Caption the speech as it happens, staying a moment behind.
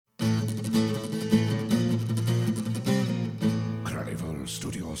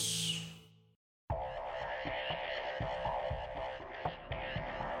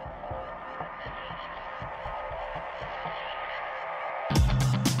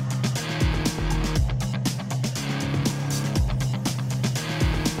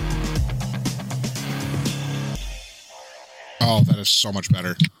Oh, that is so much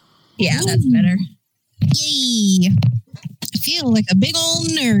better. Yeah, that's better. Yay! I feel like a big old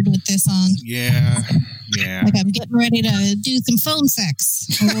nerd with this on. Yeah. Like I'm getting ready to do some phone sex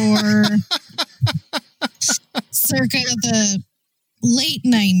or circa the late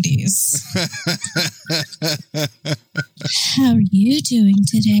 90s. How are you doing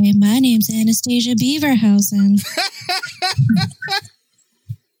today? My name's Anastasia Beaverhausen.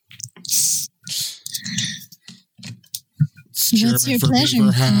 What's your pleasure?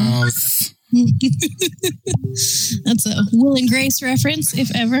 Beaverhouse. That's a Will and Grace reference, if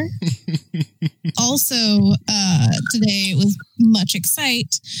ever. Also, today was much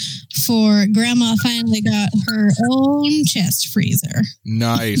excite for Grandma finally got her own chest freezer.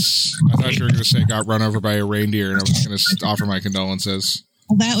 Nice. I thought you were going to say got run over by a reindeer, and I was going to offer my condolences.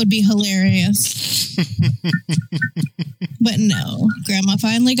 Well, that would be hilarious. But no, Grandma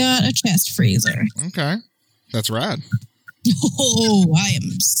finally got a chest freezer. Okay. That's rad. Oh, I am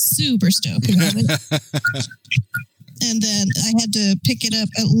super stoked about it. And then I had to pick it up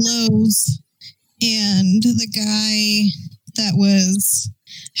at Lowe's, and the guy that was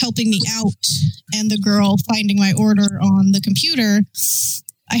helping me out and the girl finding my order on the computer,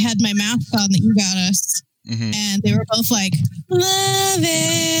 I had my mask on that you got us, and they were both like, love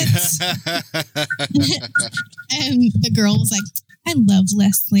it. And the girl was like, I love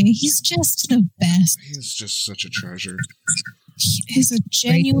Leslie. He's just the best. He's just such a treasure. He is a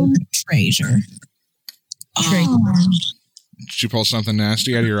genuine treasure. Oh. Did you pull something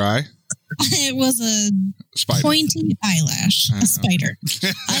nasty out of your eye? It was a Spider. Pointy eyelash. A spider.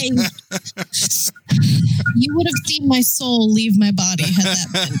 You would have seen my soul leave my body had that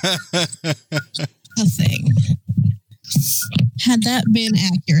been a thing. Had that been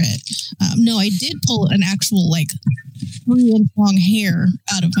accurate. No, I did pull an actual, 3-inch long hair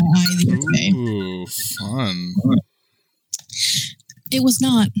out of my eye the other day. Ooh, fun. It was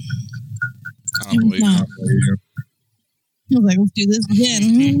not. I don't believe it. I was like, let's do this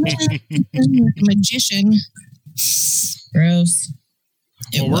again. Magician. Gross.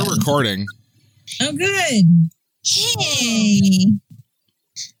 Well, we're recording. Oh, good. Hey.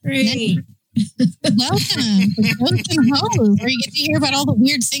 Great. Welcome to Ghosts and Hoes, where you get to hear about all the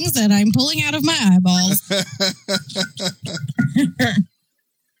weird things that I'm pulling out of my eyeballs.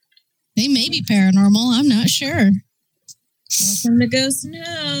 They may be paranormal. I'm not sure. Welcome to Ghosts and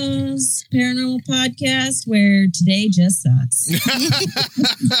Hoes, paranormal podcast where today just sucks.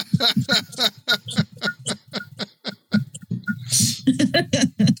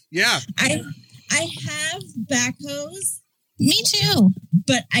 Yeah. I have backhoes. Me too.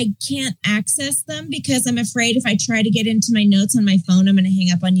 But I can't access them because I'm afraid if I try to get into my notes on my phone, I'm going to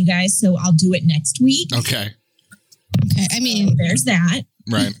hang up on you guys. So I'll do it next week. Okay. I mean, so there's that.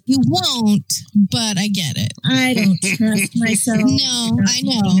 Right. You won't, but I get it. I don't trust myself. No, I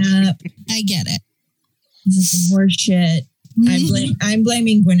know. I get it. This is some horse shit. I'm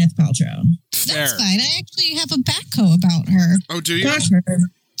blaming Gwyneth Paltrow. Fair. That's fine. I actually have a backhoe about her. Oh, do you?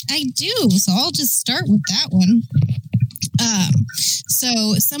 I do. So I'll just start with that one.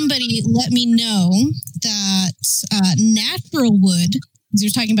 So somebody let me know that natural wood, because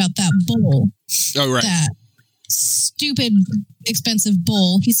you're talking about that bowl. Oh, right. That stupid expensive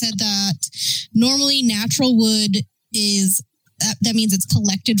bowl. He said that normally natural wood is, that means it's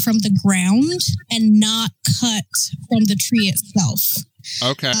collected from the ground and not cut from the tree itself.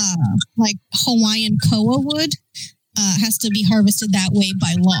 Okay. Like Hawaiian koa wood has to be harvested that way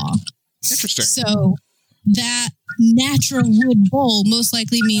by law. Interesting. So that natural wood bowl most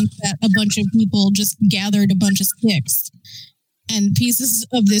likely means that a bunch of people just gathered a bunch of sticks and pieces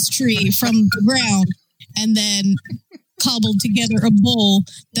of this tree from the ground and then cobbled together a bowl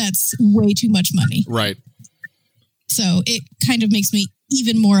that's way too much money. Right. So it kind of makes me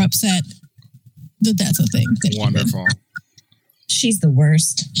even more upset that that's a thing. Wonderful. She's the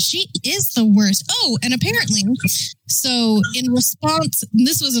worst. She is the worst. Oh, and apparently, so in response,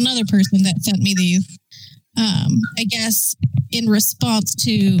 this was another person that sent me these. I guess in response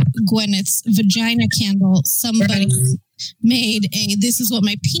to Gwyneth's vagina candle, somebody made a "This is what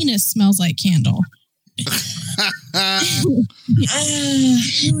my penis smells like" candle. Who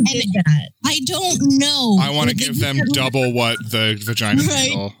did that? I don't know. I want to give them double what the vagina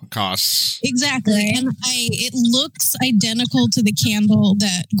candle costs. Exactly. And it looks identical to the candle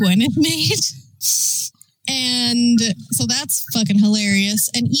that Gwyneth made. And so that's fucking hilarious.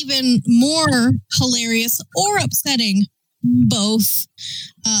 And even more hilarious or upsetting, both.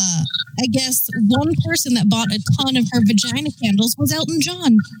 I guess one person that bought a ton of her vagina candles was Elton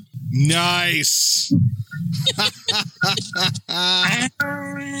John. Nice. I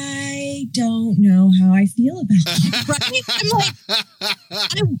don't know how I I feel about it. Right? I'm like,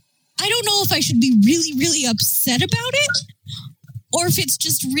 I don't know if I should be really, really upset about it, or if it's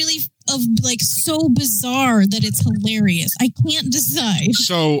just really so bizarre that it's hilarious. I can't decide.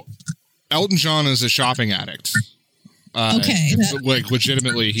 So, Elton John is a shopping addict. Okay.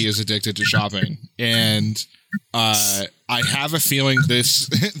 Legitimately, he is addicted to shopping. And I have a feeling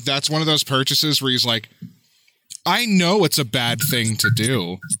that's one of those purchases where he's like, I know it's a bad thing to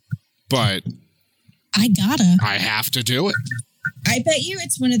do, but I have to do it. I bet you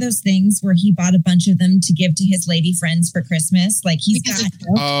it's one of those things where he bought a bunch of them to give to his lady friends for Christmas. Like he's got.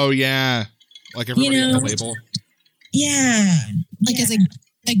 Oh yeah, like everybody had a label. Yeah, as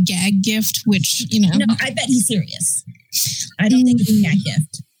a gag gift, which No, I bet he's serious. I don't think it's a gag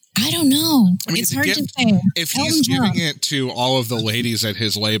gift. I don't know. I mean, it's hard to say. If he's giving it to all of the ladies at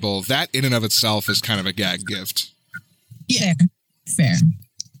his label, that in and of itself is kind of a gag gift. Yeah, fair.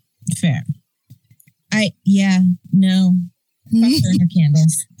 No. Burner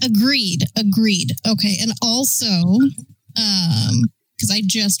candles. Agreed. Okay, and also, because I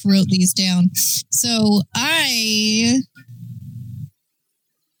just wrote these down, so I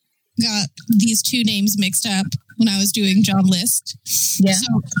got these two names mixed up when I was doing John List. Yeah.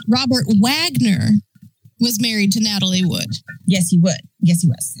 So Robert Wagner was married to Natalie Wood. Yes, he would. Yes, he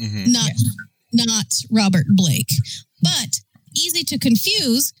was. Mm-hmm. Not Robert Blake, but easy to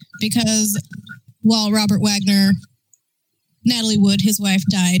confuse because while Robert Wagner, Natalie Wood, his wife,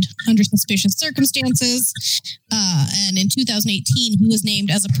 died under suspicious circumstances. And in 2018, he was named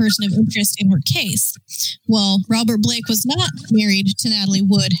as a person of interest in her case. Well, Robert Blake was not married to Natalie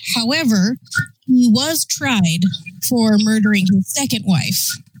Wood. However, he was tried for murdering his second wife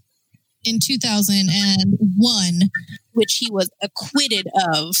in 2001, which he was acquitted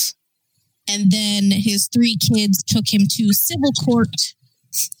of. And then his 3 kids took him to civil court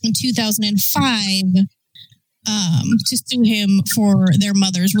in 2005 to sue him for their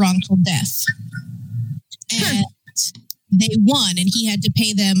mother's wrongful death. And they won, and he had to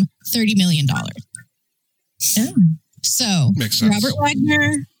pay them $30 million. Oh. So, makes sense. Robert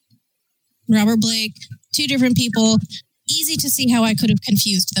Wagner, Robert Blake, 2 different people. Easy to see how I could have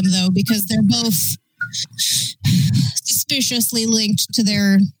confused them, though, because they're both suspiciously linked to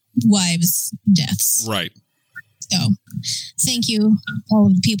their wives' deaths. Right. So, thank you, all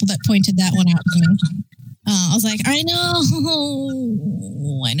of the people that pointed that one out to me. I was like, I know.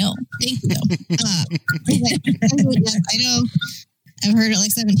 Thank you. I know. I've heard it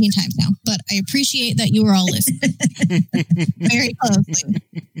like 17 times now, but I appreciate that you were all listening very closely.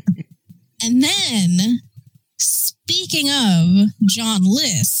 And then, speaking of John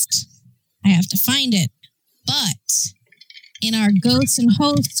List, I have to find it, but in our Ghosts and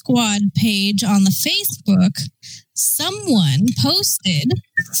Hosts Squad page on the Facebook, someone posted,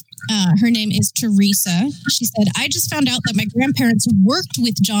 her name is Teresa. She said, I just found out that my grandparents worked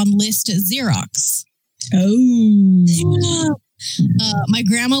with John List at Xerox. Oh. My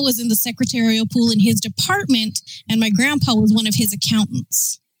grandma was in the secretarial pool in his department, and my grandpa was one of his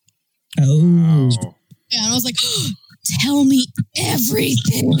accountants. Oh. Yeah, and I was like, tell me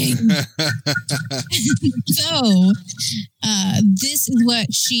everything. So, this is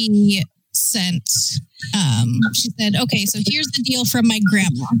what she sent. She said, okay, so here's the deal from my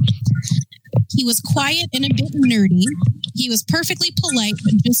grandma. He was quiet and a bit nerdy. He was perfectly polite,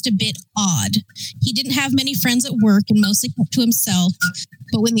 but just a bit odd. He didn't have many friends at work and mostly kept to himself.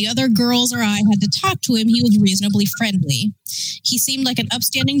 But when the other girls or I had to talk to him, he was reasonably friendly. He seemed like an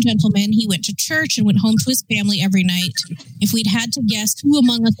upstanding gentleman. He went to church and went home to his family every night. If we'd had to guess who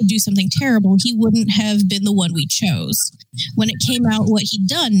among us would do something terrible, he wouldn't have been the one we chose. When it came out what he'd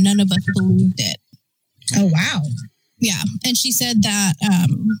done, none of us believed it. Oh, wow. Yeah. And she said that,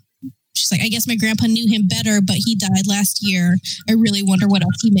 she's like, I guess my grandpa knew him better, but he died last year. I really wonder what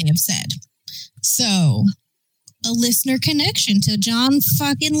else he may have said. So, a listener connection to John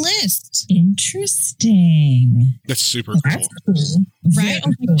fucking List. Interesting. That's super Well, cool. that's cool. Right?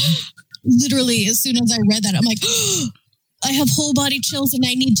 Very cool. Literally, as soon as I read that, I'm like, I have whole body chills and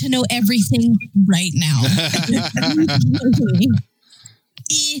I need to know everything right now.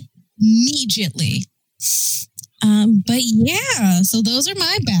 Immediately. But yeah, so those are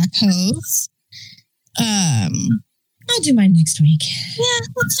my backhoes. I'll do mine next week. Yeah,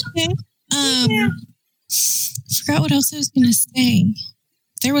 that's okay. Forgot what else I was going to say.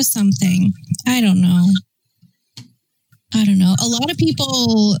 There was something. I don't know. A lot of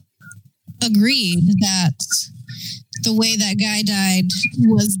people agreed that the way that guy died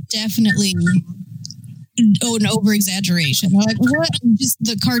was definitely an over-exaggeration. They're like, what? Just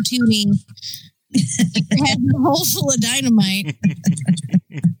the cartoony had a hole full of dynamite.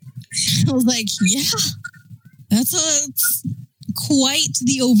 I was like, yeah, that's quite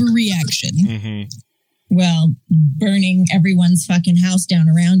the overreaction. Mm-hmm. Well, burning everyone's fucking house down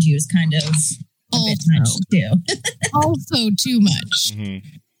around you is kind of a bit much too. Also too much. Mm-hmm.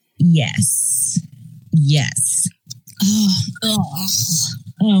 Yes. Oh,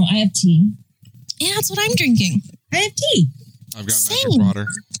 I have tea. yeah, that's what I'm drinking. I have tea. I've got Same. magic water.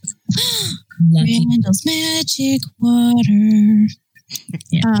 Lucky. Randall's magic water.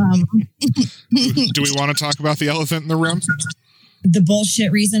 Yeah. Do we want to talk about the elephant in the room? The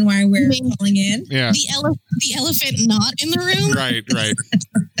bullshit reason why we're Maybe. calling in. Yeah. The elephant not in the room. Right.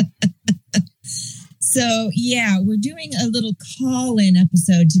 So, yeah, we're doing a little call-in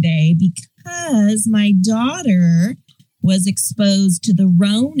episode today because my daughter was exposed to the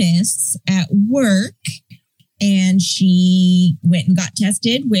RONUS at work, and she went and got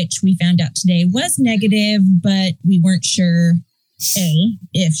tested, which we found out today was negative, but we weren't sure, A,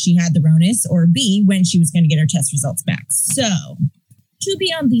 if she had the RONUS, or B, when she was going to get her test results back. So, to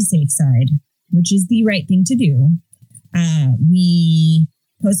be on the safe side, which is the right thing to do, we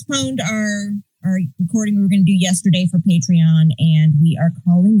postponed our recording we were going to do yesterday for Patreon, and we are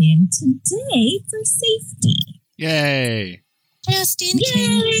calling in today for safety. Yay. Just in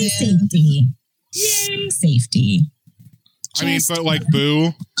Yay, case. safety. Yay, safety. I mean, but like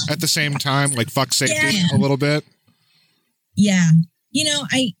boo at the same time, like fuck safety Yeah. a little bit. Yeah. You know,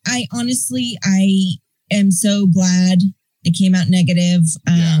 I honestly, I am so glad it came out negative.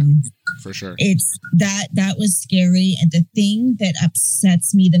 For sure. It's that was scary. And the thing that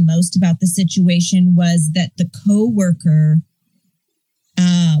upsets me the most about the situation was that the coworker,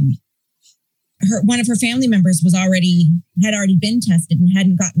 one of her family members had already been tested and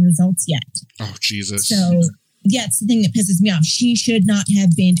hadn't gotten results yet. Oh, Jesus. So yeah, it's the thing that pisses me off. She should not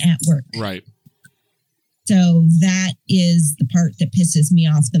have been at work. Right. So that is the part that pisses me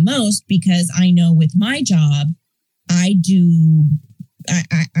off the most, because I know with my job, I do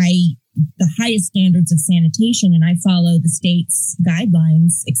the highest standards of sanitation, and I follow the state's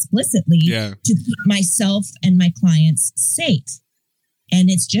guidelines explicitly Yeah. to keep myself and my clients safe. And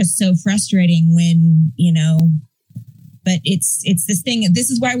it's just so frustrating when, but it's this thing. This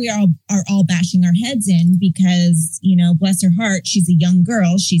is why we are all bashing our heads in, because, bless her heart, she's a young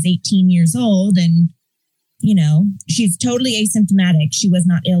girl. She's 18 years old, and, she's totally asymptomatic. She was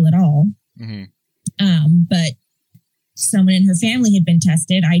not ill at all. Mm-hmm. But someone in her family had been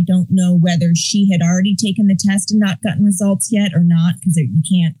tested. I don't know whether she had already taken the test and not gotten results yet or not, because you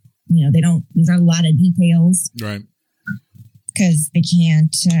can't, there's not a lot of details. Right. Because they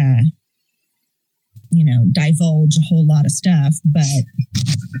can't, divulge a whole lot of stuff. But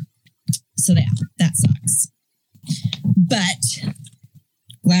so yeah, that sucks. But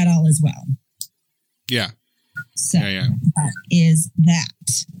glad all is well. Yeah. So Yeah. that is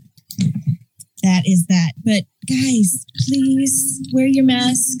that. That is that. But guys, please wear your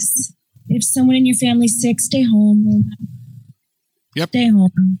masks. If someone in your family's sick, stay home. Yep. Stay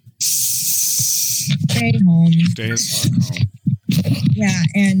home. Stay home. Stay as fuck home. Yeah,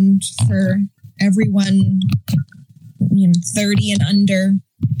 and for everyone, 30 and under,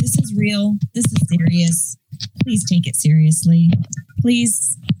 this is real. This is serious. Please take it seriously.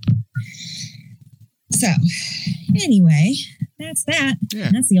 Please. So, anyway, that's that. Yeah.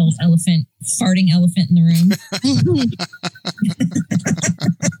 That's the old farting elephant in the room.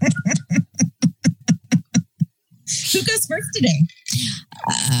 Who goes first today?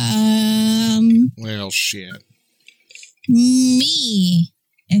 Well, shit. Me.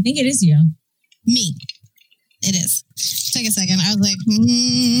 I think it is you. Me. It is. Take a second. I was like,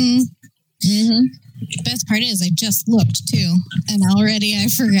 Mm-hmm. Best part is I just looked too, and already I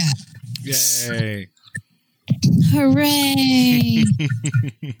forgot. Yay. Hooray!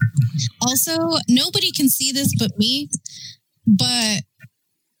 Also, nobody can see this but me, but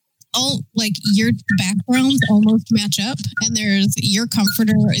your backgrounds almost match up, and your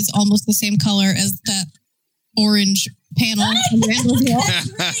comforter is almost the same color as that orange panel on Randall's wall.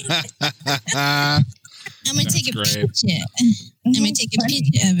 I'm gonna take a great. picture. I'm gonna take a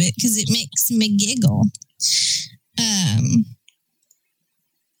picture of it because it makes me giggle.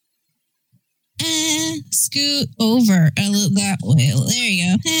 Scoot over a little that way. There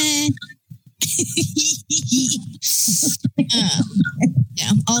you go.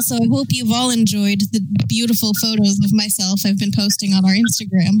 Yeah. Also, I hope you've all enjoyed the beautiful photos of myself I've been posting on our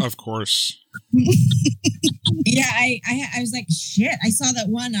Instagram. Of course. Yeah, I was like, shit. I saw that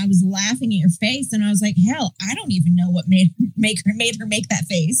one. I was laughing at your face, and I was like, hell, I don't even know what made her make that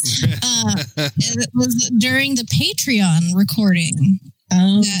face. It was during the Patreon recording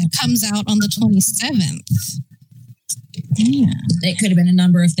Oh, that comes out on the 27th. Yeah, it could have been a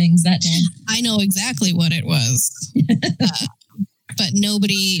number of things that day. I know exactly what it was, but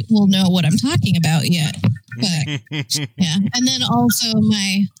nobody will know what I'm talking about yet. But yeah, and then also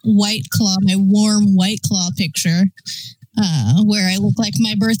my White Claw, my warm White Claw picture, where I look like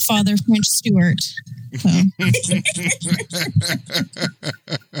my birth father, French Stewart. So.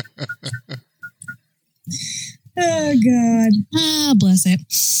 Oh God. Ah, bless it.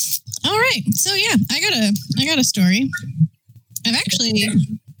 All right. So yeah, I got a story. I've actually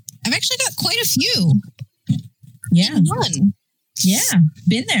got quite a few. Yeah. One. Yeah.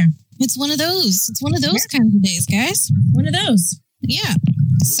 Been there. It's one of those. It's one of those kinds of days, guys. One of those. Yeah.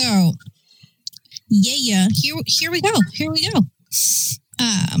 So yeah. Here we go.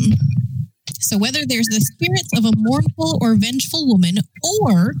 So whether there's the spirits of a mournful or vengeful woman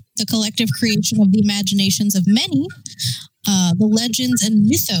or the collective creation of the imaginations of many, the legends and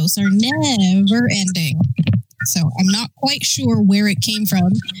mythos are never ending. So I'm not quite sure where it came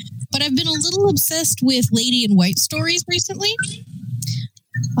from, but I've been a little obsessed with Lady in White stories recently.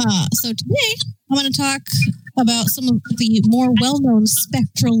 So today I'm going to talk about some of the more well-known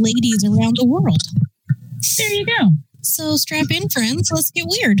spectral ladies around the world. There you go. So strap in, friends. Let's get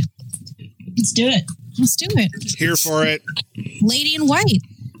weird. Let's do it. Let's do it. Here for it. Lady in White.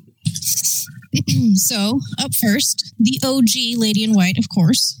 So, up first, the OG Lady in White, of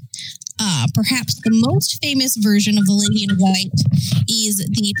course. Perhaps the most famous version of the Lady in White is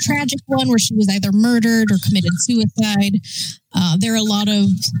the tragic one where she was either murdered or committed suicide. There are a lot of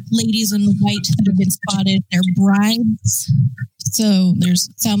ladies in white that have been spotted. They're brides. So there's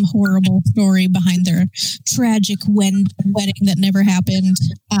some horrible story behind their tragic wedding that never happened.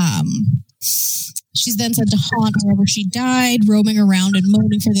 She's then said to haunt wherever she died, roaming around and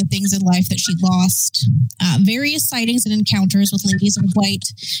moaning for the things in life that she lost. Various sightings and encounters with ladies in white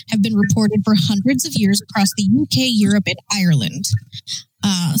have been reported for hundreds of years across the UK, Europe, and Ireland.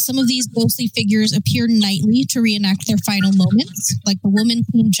 Some of these ghostly figures appear nightly to reenact their final moments, like the woman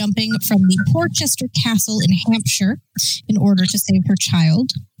seen jumping from the Porchester Castle in Hampshire in order to save her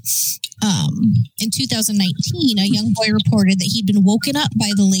child. In 2019, a young boy reported that he'd been woken up by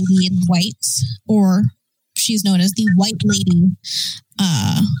the Lady in White, or she's known as the White Lady,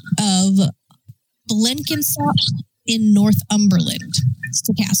 of Blenkinsop in Northumberland. It's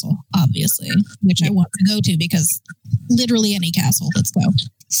the castle, obviously, which I want to go to because literally any castle. Let's go.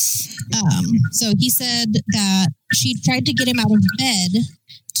 So he said that she tried to get him out of bed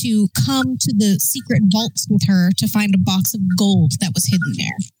to come to the secret vaults with her to find a box of gold that was hidden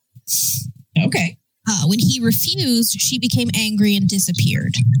there. Okay. When he refused, she became angry and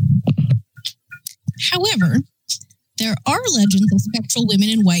disappeared. However, there are legends of spectral women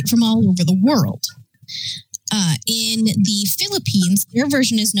in white from all over the world. In the Philippines, their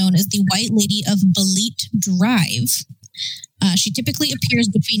version is known as the White Lady of Balite Drive. She typically appears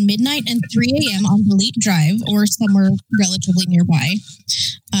between midnight and 3 a.m. on Balite Drive or somewhere relatively nearby.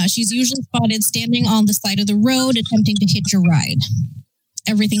 She's usually spotted standing on the side of the road attempting to hitch a ride.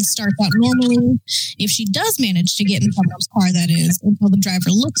 Everything starts out normally. If she does manage to get in someone's car, that is, until the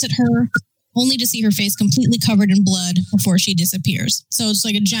driver looks at her, only to see her face completely covered in blood before she disappears. So it's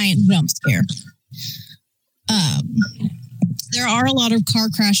like a giant jump scare. There are a lot of car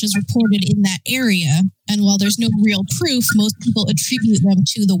crashes reported in that area, and while there's no real proof, most people attribute them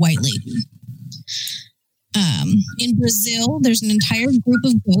to the White Lady. In Brazil, there's an entire group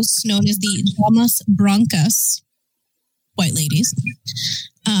of ghosts known as the Damas Brancas, White Ladies.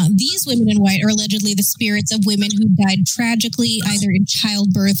 These women in white are allegedly the spirits of women who died tragically, either in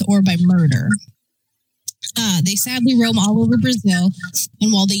childbirth or by murder. They sadly roam all over Brazil,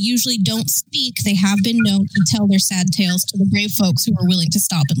 and while they usually don't speak, they have been known to tell their sad tales to the brave folks who are willing to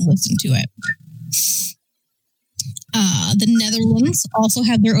stop and listen to it. The Netherlands also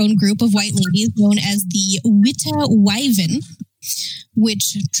have their own group of white ladies known as the Witte Wijven,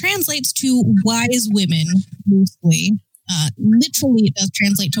 which translates to wise women, loosely. Literally, it does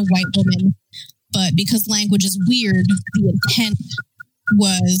translate to white women, but because language is weird, the intent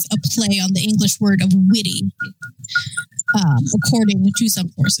was a play on the English word of witty, according to some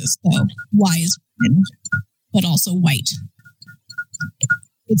sources. So, wise women, but also white.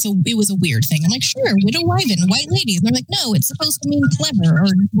 It was a weird thing. I'm like, sure, widow Wyvern, white ladies. And they're like, no, it's supposed to mean clever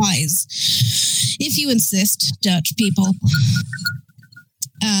or wise. If you insist, Dutch people.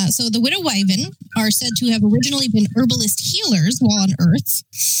 So the widow Wyvern are said to have originally been herbalist healers while on Earth,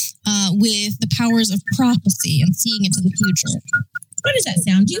 with the powers of prophecy and seeing into the future. What does that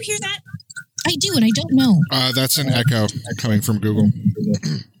sound? Do you hear that? I do, and I don't know. That's an echo coming from Google.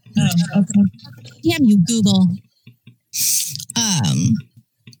 Oh, okay. Damn you, Google.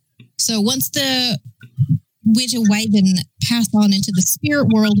 So once the Witch Wyvern pass on into the spirit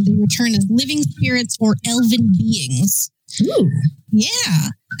world. They return as living spirits or elven beings. Ooh. Yeah.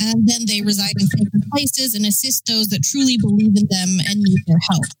 And then they reside in sacred places and assist those that truly believe in them and need their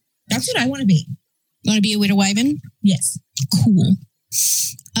help. That's what I want to be. You want to be a Witch Wyvern? Yes. Cool.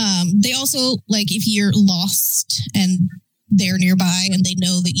 They also, like, if you're lost and they're nearby and they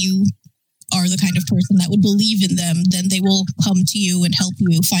know that you are the kind of person that would believe in them, then they will come to you and help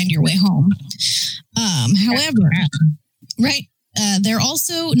you find your way home. However, right, they're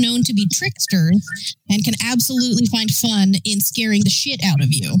also known to be tricksters and can absolutely find fun in scaring the shit out of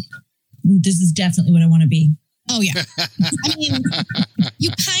you. This is definitely what I want to be. Oh, yeah. I mean,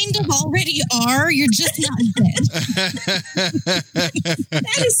 you kind of already are. You're just not dead.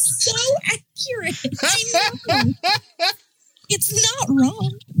 That is so accurate. I know. It's not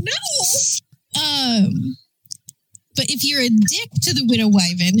wrong. No. But if you're a dick to the Widow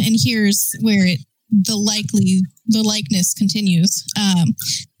Wyvern, and here's where the likeness continues,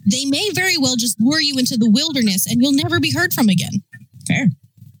 they may very well just lure you into the wilderness and you'll never be heard from again. Fair.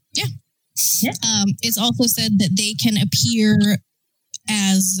 Yeah. Yeah. It's also said that they can appear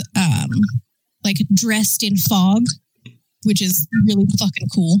as like dressed in fog, which is really fucking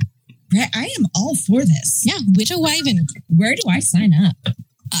cool. I am all for this. Yeah, Widow Wyvern. Where do I sign up?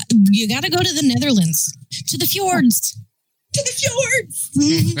 You got to go to the Netherlands, to the fjords. To the fjords.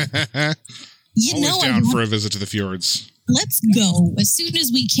 You Always know, down for a visit to the fjords. Let's go as soon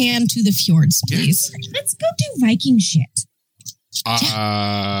as we can to the fjords, please. Let's go do Viking shit.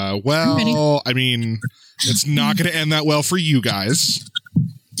 Well, I mean, it's not going to end that well for you guys.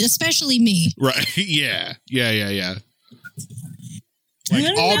 Especially me. Right. Yeah.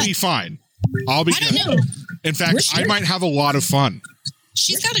 Like, I'll be fine. I'll be I don't know. In fact, I might have a lot of fun.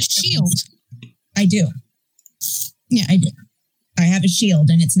 She's got a shield. I do. Yeah, I do. I have a shield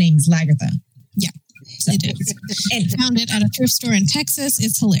and its name is Lagertha. Yeah, So, it is. anyway, Found it at a thrift store in Texas.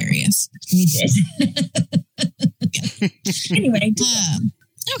 It's hilarious. we did. Anyway,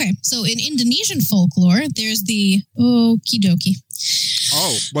 Okay, so in Indonesian folklore, there's the okie dokie.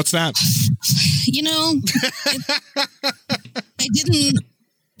 Oh, what's that? You know, I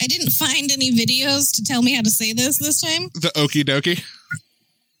didn't find any videos to tell me how to say this time. The okie dokie?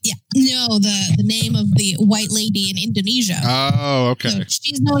 Yeah, no, the name of the white lady in Indonesia. Oh, okay. So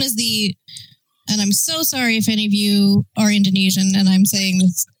she's known as and I'm so sorry if any of you are Indonesian and I'm saying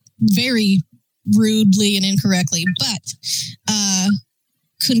this very rudely and incorrectly, but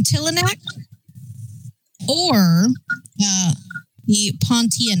Kuntilanak or the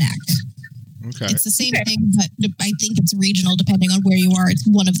Pontianak. Okay. It's the same thing, but I think it's regional depending on where you are. It's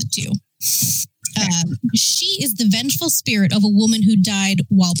one of the two. She is the vengeful spirit of a woman who died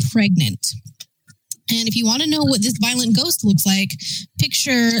while pregnant. And if you want to know what this violent ghost looks like,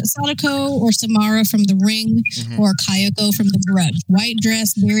 picture Sadako or Samara from The Ring or Kayako from The Grudge. White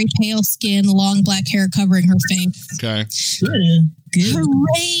dress, very pale skin, long black hair covering her face. Okay. good.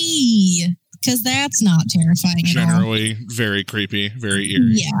 Hooray! Because that's not terrifying at all. Generally, very creepy, very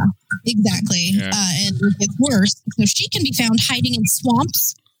eerie. Yeah, exactly. Yeah. And it gets worse. So she can be found hiding in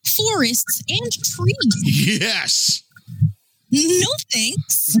swamps, forests, and trees. Yes. No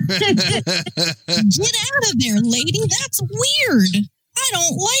thanks. Get out of there, lady. That's weird. I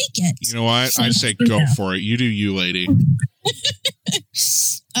don't like it. You know what? I say go for it. You do you, lady.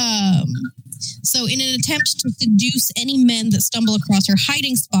 So in an attempt to seduce any men that stumble across her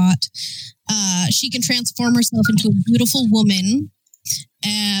hiding spot, she can transform herself into a beautiful woman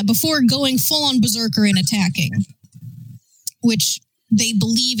before going full on berserker and attacking, which they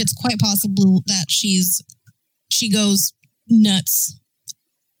believe it's quite possible that she goes nuts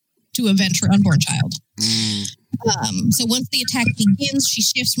to avenge her unborn child. So once the attack begins, she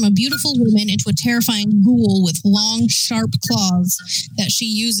shifts from a beautiful woman into a terrifying ghoul with long, sharp claws that she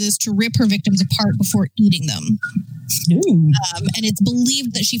uses to rip her victims apart before eating them. And it's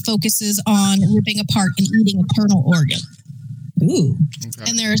believed that she focuses on ripping apart and eating internal organs. Ooh. Okay.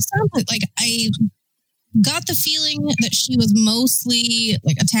 And there are some, like, I got the feeling that she was mostly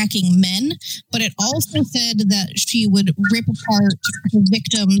like attacking men, but it also said that she would rip apart her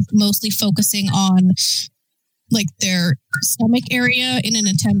victims, mostly focusing on like their stomach area in an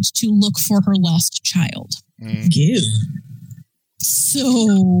attempt to look for her lost child. Cute.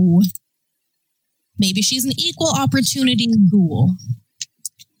 So maybe she's an equal opportunity ghoul.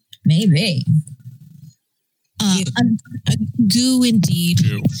 Maybe. A goo indeed.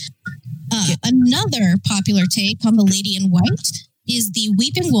 Goo. Another popular take on the Lady in White is the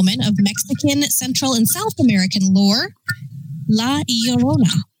weeping woman of Mexican, Central, and South American lore, La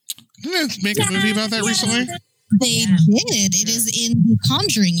Llorona. Didn't they make a movie about that recently? They did. It is in the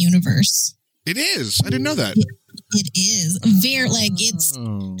Conjuring universe. It is. I didn't know that. It is very like it's.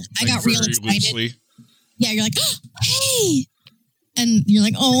 I got real excited. Loosely. Yeah, you're like, oh, hey, and you're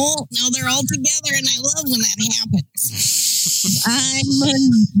like, oh, now they're all together, and I love when that happens. I'm a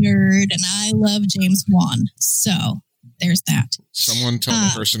nerd, and I love James Wan, so there's that. Someone tell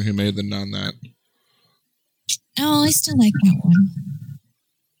the person who made the nun that. Oh, I still like that one.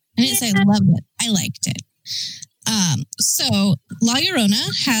 I didn't say I loved it. I liked it. So La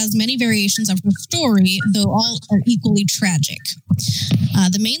Llorona has many variations of her story, though all are equally tragic.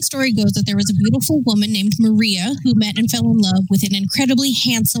 The main story goes that there was a beautiful woman named Maria who met and fell in love with an incredibly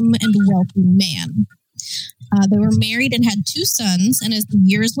handsome and wealthy man. They were married and had 2 sons, and as the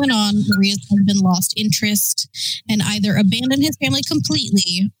years went on, Maria's husband lost interest and either abandoned his family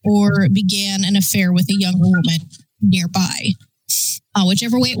completely or began an affair with a younger woman nearby.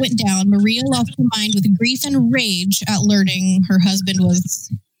 Whichever way it went down, Maria lost her mind with grief and rage at learning her husband was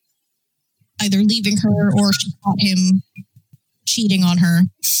either leaving her or she caught him cheating on her.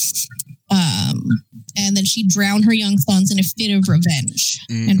 And then she drowned her young sons in a fit of revenge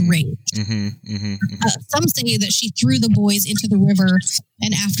and rage. Some say that she threw the boys into the river,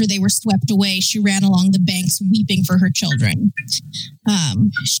 and after they were swept away, she ran along the banks weeping for her children.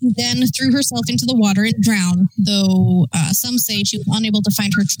 She then threw herself into the water and drowned, though some say she was unable to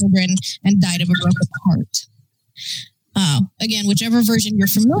find her children and died of a broken heart. Again, whichever version you're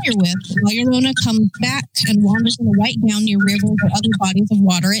familiar with, La Llorona comes back and wanders in a white gown near rivers or other bodies of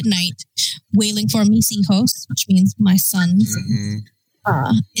water at night, wailing for mis hijos, which means my sons.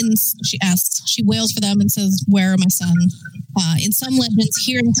 She wails for them and says, "Where are my sons?" In some legends,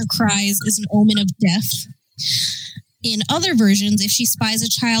 hearing her cries is an omen of death. In other versions, if she spies a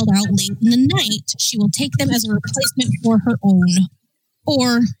child out late in the night, she will take them as a replacement for her own,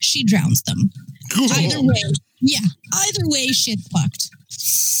 or she drowns them. Cool. Either way, shit's fucked.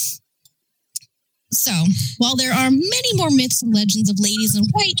 So, while there are many more myths and legends of ladies in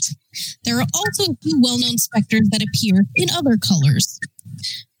white, there are also a few well-known specters that appear in other colors.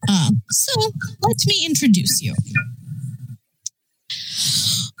 So, let me introduce you.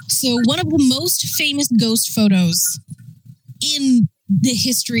 So, one of the most famous ghost photos in the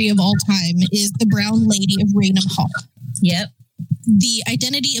history of all time is the Brown Lady of Raynham Hall. Yep. The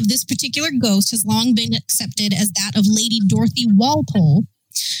identity of this particular ghost has long been accepted as that of Lady Dorothy Walpole,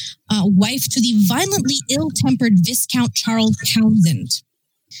 wife to the violently ill-tempered Viscount Charles Townsend.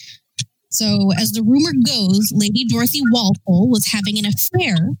 So, as the rumor goes, Lady Dorothy Walpole was having an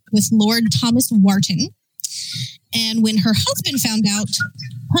affair with Lord Thomas Wharton, and when her husband found out,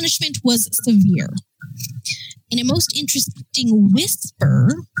 punishment was severe. In a most interesting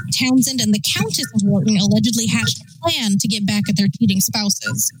whisper, Townsend and the Countess of Wharton allegedly hatched a plan to get back at their cheating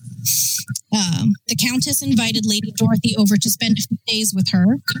spouses. The Countess invited Lady Dorothy over to spend a few days with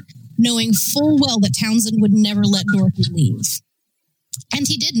her, knowing full well that Townsend would never let Dorothy leave. And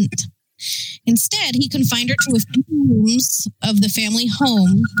he didn't. Instead, he confined her to a few rooms of the family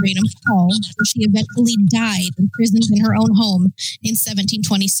home, Raynham Hall, where she eventually died imprisoned in her own home in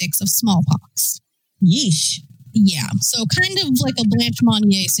 1726 of smallpox. Yeesh. Yeah, so kind of like a Blanche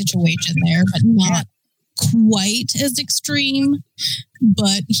Monnier situation there, but not quite as extreme.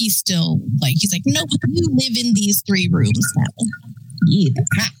 But he's like, no, you live in these 3 rooms now. Yeah, the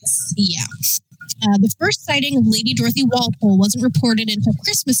house. Yeah. The first sighting of Lady Dorothy Walpole wasn't reported until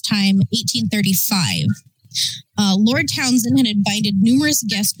Christmas time, 1835. Lord Townsend had invited numerous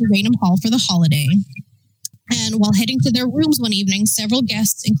guests to Raynham Hall for the holiday. And while heading to their rooms one evening, several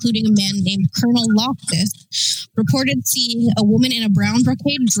guests, including a man named Colonel Loftus, reported seeing a woman in a brown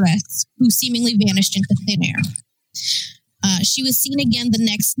brocade dress who seemingly vanished into thin air. She was seen again the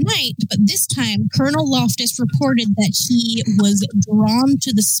next night, but this time Colonel Loftus reported that he was drawn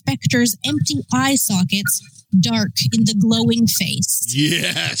to the specter's empty eye sockets, dark in the glowing face.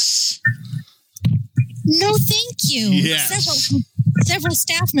 Yes. No, thank you. Yes. Several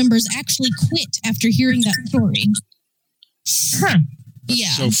staff members actually quit after hearing that story. Huh. Yeah.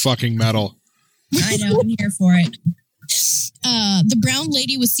 So fucking metal. I know, I'm here for it. The Brown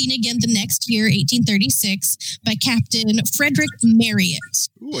Lady was seen again the next year, 1836, by Captain Frederick Marriott.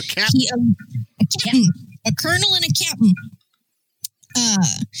 Ooh, a captain. A colonel and a captain.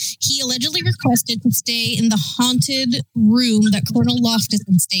 He allegedly requested to stay in the haunted room that Colonel Loftus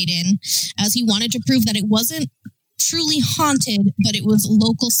had stayed in, as he wanted to prove that it wasn't truly haunted, but it was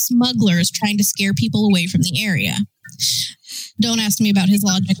local smugglers trying to scare people away from the area. Don't ask me about his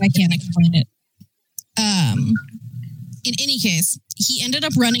logic. I can't explain it. In any case, he ended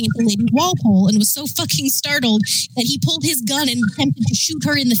up running into Lady Walpole and was so fucking startled that he pulled his gun and attempted to shoot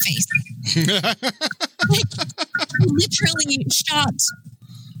her in the face. He literally shot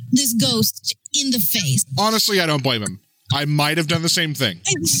this ghost in the face. Honestly, I don't blame him. I might have done the same thing.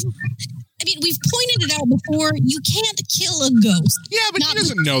 I mean, we've pointed it out before. You can't kill a ghost. Yeah, but he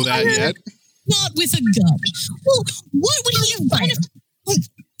doesn't know that yet. Not with a gun. Well, what would he have done if...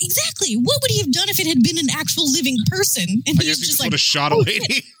 Exactly. What would he have done if it had been an actual living person? And I guess he just would have shot a lady.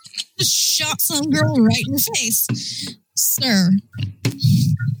 Shit. Just shot some girl right in the face. Sir,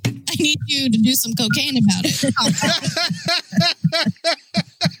 I need you to do some cocaine about it.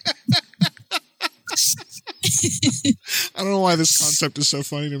 I don't know why this concept is so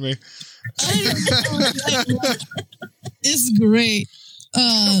funny to me. It's great.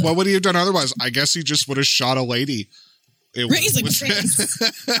 What would he have done otherwise? I guess he just would have shot a lady. Raising face.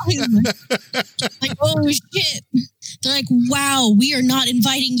 Like, oh shit. They're like, wow, we are not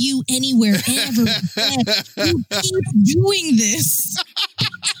inviting you anywhere ever again. You keep doing this.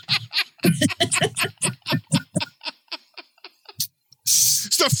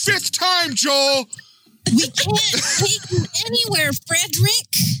 It's the 5th time, Joel. We can't take you anywhere, Frederick.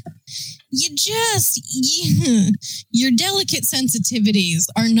 Your delicate sensitivities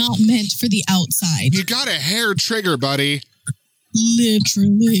are not meant for the outside. You got a hair trigger, buddy.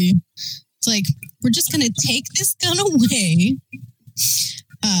 Literally. It's like, we're just going to take this gun away.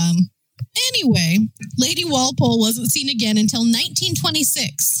 Anyway, Lady Walpole wasn't seen again until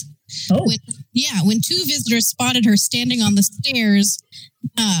 1926. Oh. When 2 visitors spotted her standing on the stairs,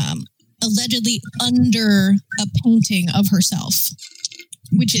 allegedly under a painting of herself.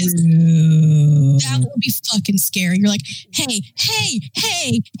 Which is, that would be fucking scary. You're like, hey.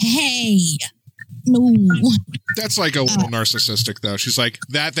 No. That's like a little narcissistic, though. She's like,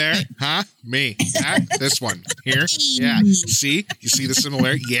 that there? Huh? Me. That? This one. Here? Yeah. See? You see the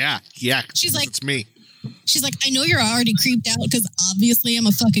similarity? Yeah. She's like, it's me. She's like, I know you're already creeped out because obviously I'm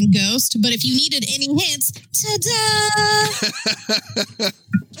a fucking ghost, but if you needed any hints, ta-da!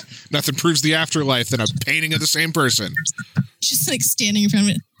 Nothing proves the afterlife than a painting of the same person. Just like standing in front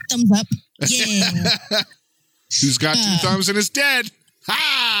of it. Thumbs up. Yeah. Who's got 2 thumbs and is dead?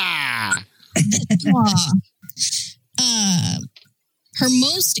 Ha! Her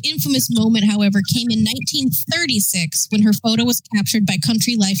most infamous moment, however, came in 1936 when her photo was captured by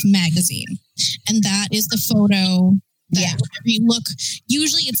Country Life magazine. And that is the photo that whenever you look,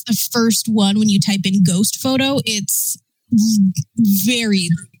 usually it's the first one when you type in ghost photo. It's very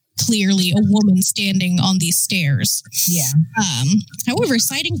clearly a woman standing on these stairs. Yeah. However,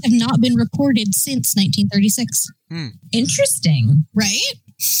 sightings have not been reported since 1936. Interesting. Right?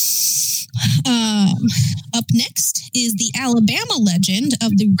 Up next is the Alabama legend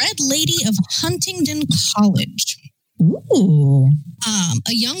of the Red Lady of Huntingdon College. Ooh.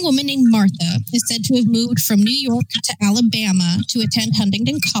 A young woman named Martha is said to have moved from New York to Alabama to attend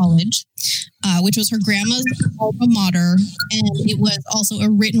Huntingdon College, which was her grandma's alma mater, and it was also a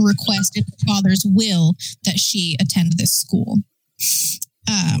written request in her father's will that she attend this school.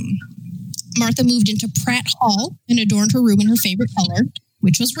 Martha moved into Pratt Hall and adorned her room in her favorite color,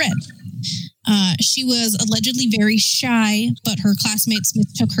 which was red. She was allegedly very shy, but her classmates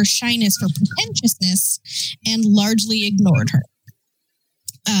mistook her shyness for pretentiousness and largely ignored her.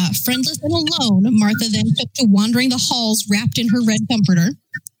 Friendless and alone, Martha then took to wandering the halls wrapped in her red comforter.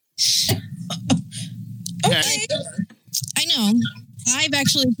 Okay. I know. I've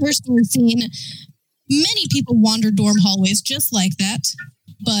actually personally seen many people wander dorm hallways just like that.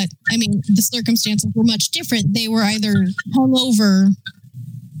 But, I mean, the circumstances were much different. They were either hungover.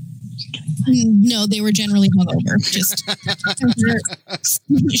 No, they were generally hungover. Just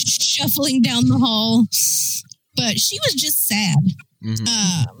shuffling down the hall. But she was just sad. Mm-hmm.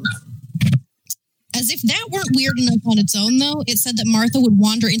 As if that weren't weird enough on its own, though, it said that Martha would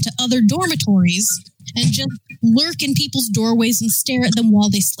wander into other dormitories and just lurk in people's doorways and stare at them while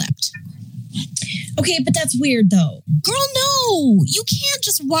they slept. Okay, but that's weird, though. Girl, no! You can't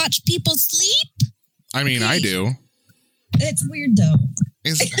just watch people sleep. I mean, I do. It's weird, though.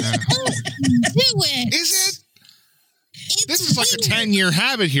 Is do it. Is it? This is like a 10-year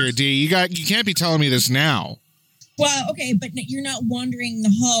habit here, D. You can't be telling me this now. Well, okay, but you're not wandering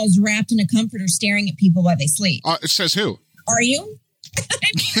the halls wrapped in a comforter staring at people while they sleep. It says who? Are you?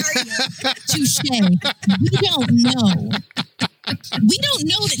 I mean, are you? Touche. We don't know. We don't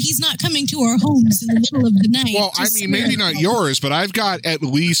know that he's not coming to our homes in the middle of the night. Well, I mean, maybe not yours, but I've got at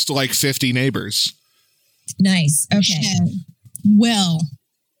least like 50 neighbors. Nice. Okay. Well.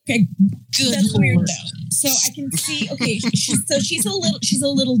 Okay. Good. That's weird, though. So I can see. Okay. She's a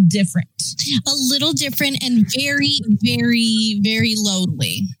little different. A little different and very, very, very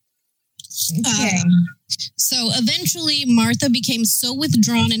lonely. Okay. So eventually, Martha became so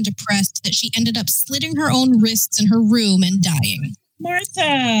withdrawn and depressed that she ended up slitting her own wrists in her room and dying. Martha.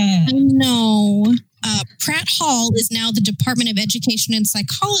 I know. Pratt Hall is now the Department of Education and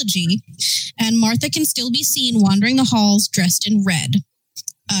Psychology, and Martha can still be seen wandering the halls dressed in red.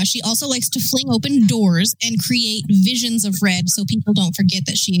 She also likes to fling open doors and create visions of red so people don't forget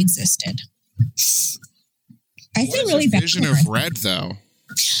that she existed. I feel really bad. Vision of red, though.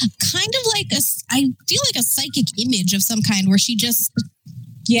 Kind of like I feel like a psychic image of some kind where she just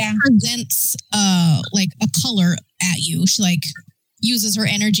presents like a color at you. She like uses her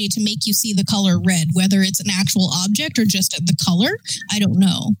energy to make you see the color red, whether it's an actual object or just the color. I don't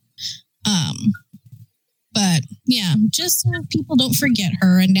know. But yeah, just so people don't forget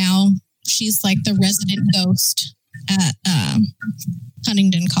her. And now she's like the resident ghost at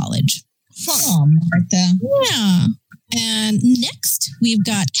Huntingdon College. Oh, Martha. Yeah. And next, we've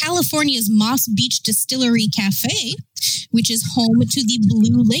got California's Moss Beach Distillery Cafe, which is home to the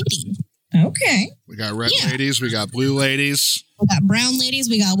Blue Lady. Okay. We got red ladies. We got blue ladies. We got brown ladies.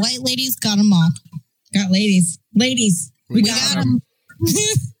 We got white ladies. Got them all. Got ladies. Ladies. We got them.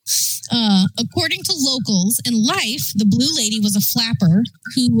 According to locals, in life, the Blue Lady was a flapper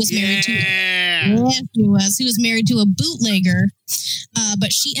who was married to. Yes, he was. He was married to a bootlegger,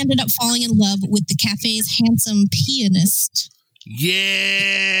 but she ended up falling in love with the cafe's handsome pianist.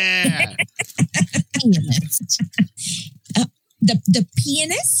 Yeah. Pianist. The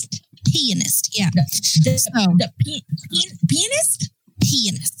pianist? Pianist, yeah. The pianist?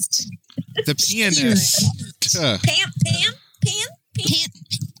 Pianist. The pianist. Pam?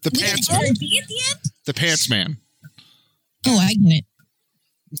 The pants man. man. At the end? The pants man. Oh, I get it.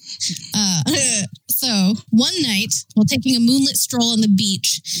 So, one night, while taking a moonlit stroll on the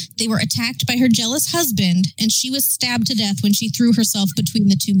beach, they were attacked by her jealous husband, and she was stabbed to death when she threw herself between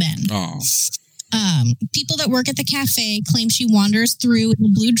the two men. Oh. People that work at the cafe claim she wanders through in a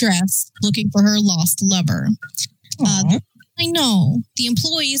blue dress looking for her lost lover. I know. The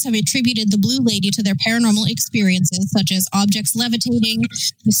employees have attributed the Blue Lady to their paranormal experiences, such as objects levitating,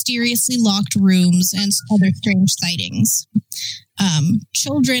 mysteriously locked rooms, and other strange sightings.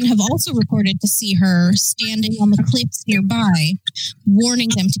 Children have also reported to see her standing on the cliffs nearby, warning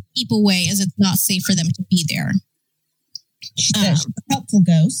them to keep away as it's not safe for them to be there. She's a helpful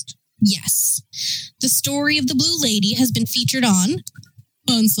ghost. Yes. The story of the Blue Lady has been featured on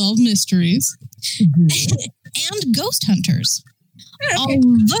Unsolved Mysteries and Ghost Hunters. Okay.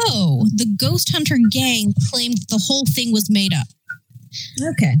 Although the Ghost Hunter gang claimed the whole thing was made up.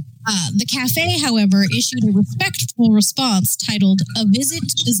 Okay. The cafe, however, issued a respectful response titled, "A visit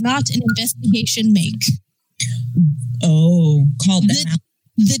does not an investigation make." Oh, called them out.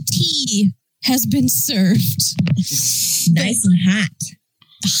 The tea has been served. Nice and hot.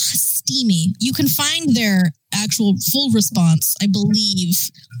 Steamy. You can find their actual full response, I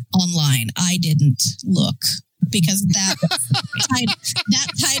believe, online. I didn't look because that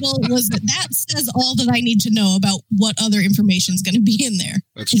title that says all that I need to know about what other information is going to be in there.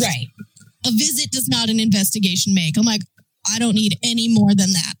 That's right. A visit does not an investigation make. I'm like, I don't need any more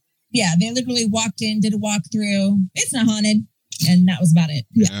than that. Yeah, they literally walked in, did a walkthrough. It's not haunted, and that was about it.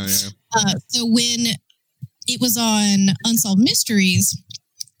 Yeah. So when it was on Unsolved Mysteries,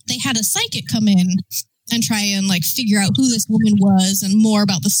 they had a psychic come in and try and like figure out who this woman was and more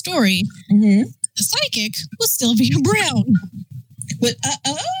about the story. Mm-hmm. The psychic was Sylvia Brown. But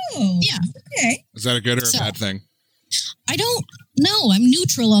Yeah. Okay. Is that a good or a bad thing? I don't know. I'm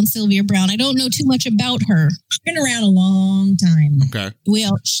neutral on Sylvia Brown. I don't know too much about her. She's been around a long time. Okay.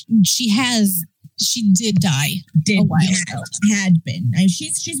 Well, she did die a while ago. Had been.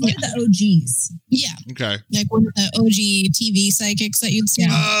 She's one of the OGs. Yeah. Okay. Like one of the OG TV psychics that you'd see.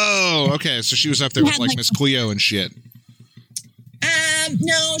 Oh, okay. So she was up there with like Miss Cleo and shit.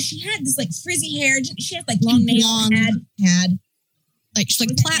 No, she had this like frizzy hair. She had like long nails. Had like she's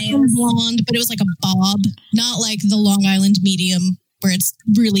like platinum blonde, but it was like a bob, not like the Long Island medium where it's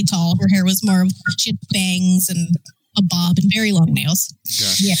really tall. Her hair was more of, she had bangs and a bob and very long nails.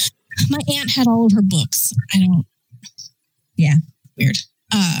 Okay. Yeah. My aunt had all of her books. Yeah. Weird.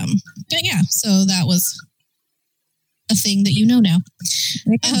 But yeah, so that was a thing that you know now.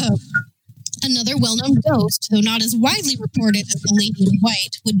 Another well-known ghost, though not as widely reported as the Lady in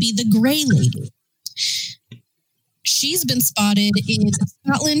White, would be the Grey Lady. She's been spotted in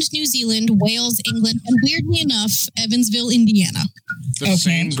Scotland, New Zealand, Wales, England, and weirdly enough, Evansville, Indiana. The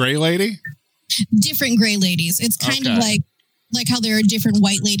same gray lady? Different gray ladies. It's kind of like how there are different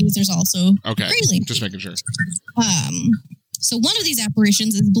white ladies, there's also gray ladies. Just making sure. So one of these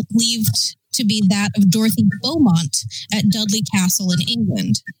apparitions is believed to be that of Dorothy Beaumont at Dudley Castle in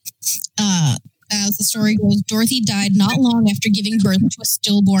England. as the story goes, Dorothy died not long after giving birth to a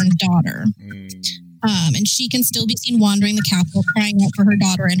stillborn daughter. And she can still be seen wandering the castle, crying out for her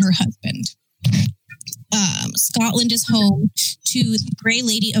daughter and her husband. Scotland is home to the Grey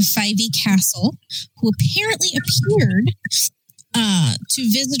Lady of Fyvie Castle, who apparently appeared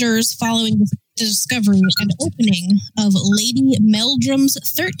to visitors following the discovery and opening of Lady Meldrum's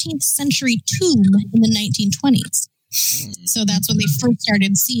 13th century tomb in the 1920s. So that's when they first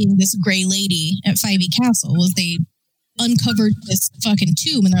started seeing this Grey Lady at Fyvie Castle, was they uncovered this fucking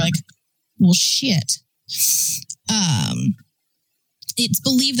tomb and they're like, well, shit. It's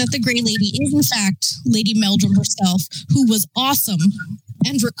believed that the Grey Lady is, in fact, Lady Meldrum herself, who was awesome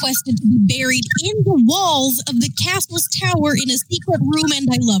and requested to be buried in the walls of the castle's tower in a secret room, and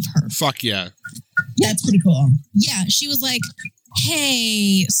I love her. Fuck yeah. That's pretty cool. Yeah, she was like,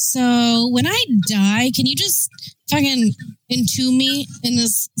 hey, so when I die, can you just fucking entomb me in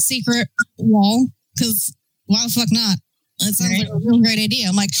this secret wall? Because why the fuck not? That sounds like a real great idea.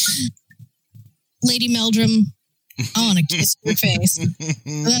 I'm like, Lady Meldrum, I want to kiss your face.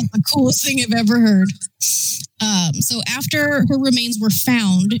 That's the coolest thing I've ever heard. So after her remains were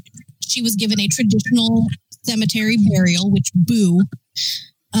found, she was given a traditional cemetery burial, which boo.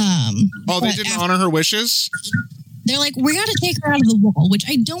 They didn't honor her wishes? They're like, we got to take her out of the wall, which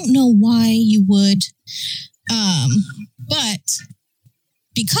I don't know why you would. But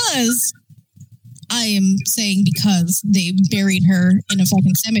because... I am saying because they buried her in a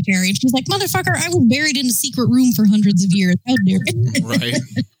fucking cemetery. And she's like, motherfucker, I was buried in a secret room for hundreds of years. How dare you? Right.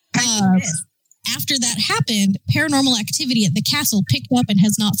 After that happened, paranormal activity at the castle picked up and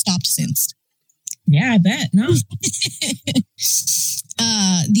has not stopped since. Yeah, I bet. No.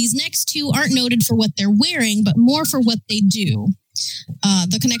 These next two aren't noted for what they're wearing, but more for what they do.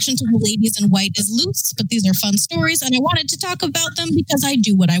 The connection to the ladies in white is loose, but these are fun stories, and I wanted to talk about them because I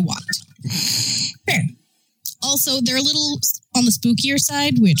do what I want. Fair. Also, they're a little on the spookier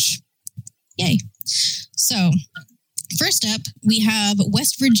side, which, yay. So, first up, we have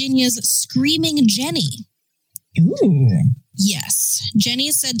West Virginia's Screaming Jenny. Ooh. Yes. Jenny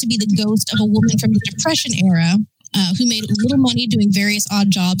is said to be the ghost of a woman from the Depression era who made little money doing various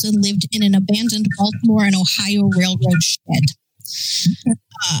odd jobs and lived in an abandoned Baltimore and Ohio railroad shed.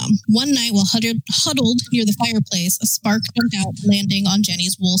 One night, while huddled near the fireplace, a spark jumped out, landing on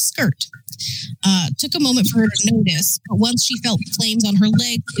Jenny's wool skirt. Took a moment for her to notice, but once she felt the flames on her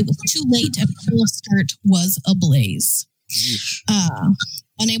legs, it was too late and the whole skirt was ablaze.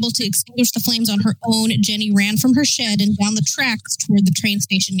 Unable to extinguish the flames on her own, Jenny ran from her shed and down the tracks toward the train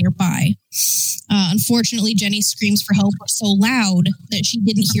station nearby. Unfortunately, Jenny's screams for help were so loud that she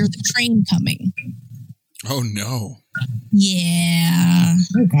didn't hear the train coming. Oh, no. Yeah.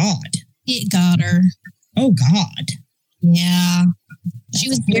 Oh, God. It got her. Oh, God. Yeah. She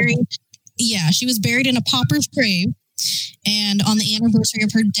was buried. Yeah, she was buried in a pauper's grave. And on the anniversary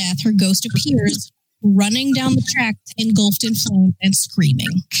of her death, her ghost appears running down the tracks, engulfed in flame and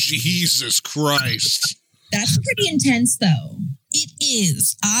screaming. Jesus Christ. That's pretty intense, though. It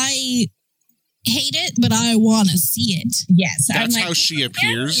is. I hate it, but I want to see it. Yes. That's how she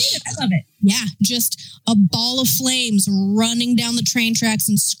appears? I love it. Yeah, just a ball of flames running down the train tracks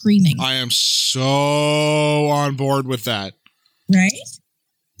and screaming. I am so on board with that. Right?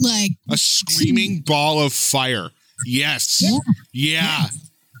 Like a screaming ball of fire. Yes. Yeah.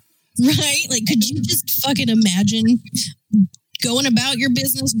 Right? Like, could you just fucking imagine going about your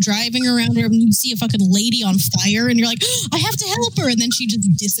business, driving around and you see a fucking lady on fire and you're like, oh, I have to help her. And then she just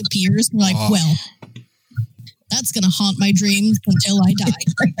disappears. And you're like, well, that's going to haunt my dreams until I die.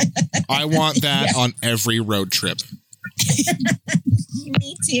 I want that on every road trip.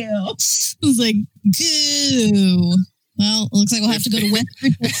 Me too. I was like, goo. Well, it looks like we'll have to go to West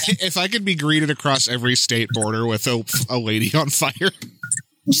Virginia. If I could be greeted across every state border with a lady on fire.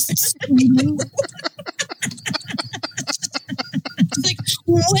 Just screaming. It's like,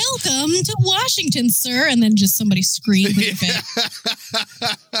 welcome to Washington, sir. And then just somebody screams in your face.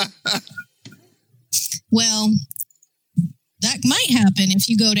 Well, that might happen if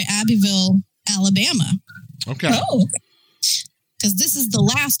you go to Abbeville, Alabama. Okay. Oh. Because this is the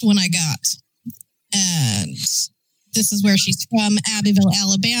last one I got. And this is where she's from, Abbeville,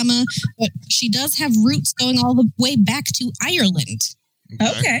 Alabama. But she does have roots going all the way back to Ireland.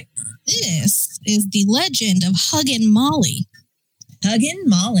 Okay. This is the legend of Huggin' Molly. Huggin'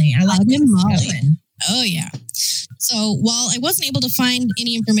 Molly. I like Huggin' Molly. Going. Oh, yeah. So while I wasn't able to find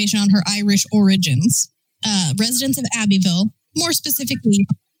any information on her Irish origins, residents of Abbeville, more specifically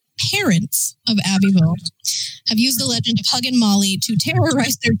parents of Abbeville, have used the legend of Huggin' Molly to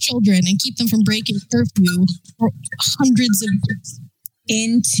terrorize their children and keep them from breaking curfew for hundreds of years.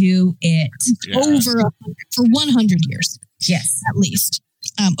 into it. Yeah. Over 100, for 100 years. Yes. At least.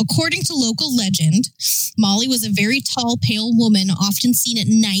 According to local legend, Molly was a very tall, pale woman, often seen at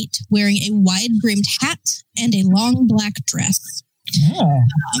night, wearing a wide-brimmed hat and a long black dress. Oh.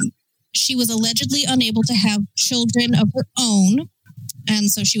 She was allegedly unable to have children of her own, and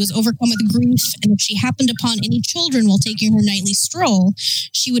so she was overcome with grief, and if she happened upon any children while taking her nightly stroll,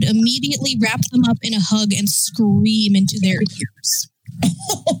 she would immediately wrap them up in a hug and scream into their ears.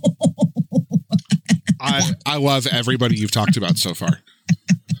 I love everybody you've talked about so far.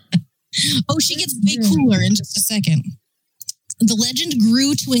 Oh, she gets way cooler in just a second. The legend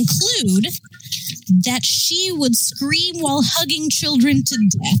grew to include that she would scream while hugging children to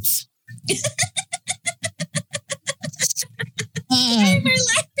death. Why am I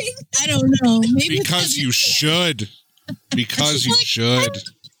laughing? I don't know. Maybe Because you should. Because you should.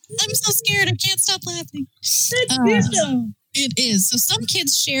 I'm so scared. I can't stop laughing. That's good though. It is. So some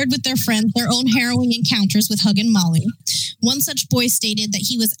kids shared with their friends their own harrowing encounters with Huggin' Molly. One such boy stated that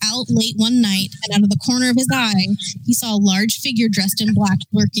he was out late one night and out of the corner of his eye, he saw a large figure dressed in black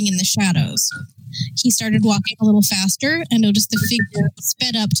lurking in the shadows. He started walking a little faster and noticed the figure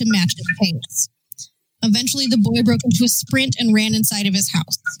sped up to match his pace. Eventually, the boy broke into a sprint and ran inside of his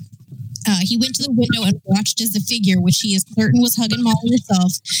house. He went to the window and watched as the figure, which he is certain was Huggin' Molly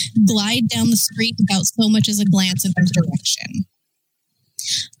herself, glide down the street without so much as a glance in his direction.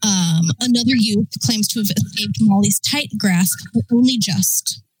 Another youth claims to have escaped Molly's tight grasp, but only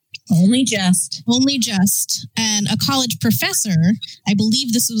just. Only just. Only just. And a college professor, I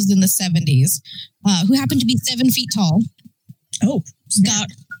believe this was in the 70s, who happened to be 7 feet tall. Oh,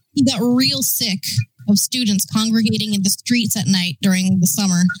 He got real sick of students congregating in the streets at night during the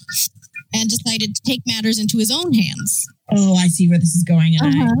summer and decided to take matters into his own hands. Oh, I see where this is going,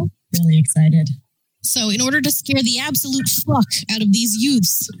 and I'm really excited. So in order to scare the absolute fuck out of these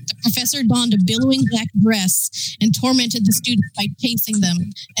youths, the professor donned a billowing black dress and tormented the students by chasing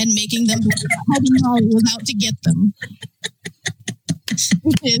them and making them believe Huggin' Molly was out to get them.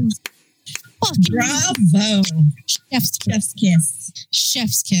 Which is fucking bravo. Chef's kiss.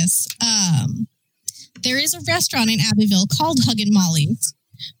 Chef's kiss. There is a restaurant in Abbeville called Huggin' Molly's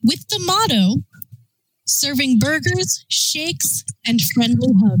with the motto, serving burgers, shakes, and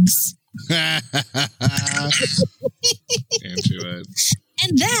friendly hugs. Into it.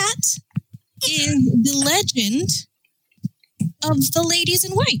 And that is the legend of the ladies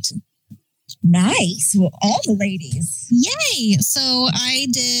in white. Nice. Well, all the ladies. Yay. So I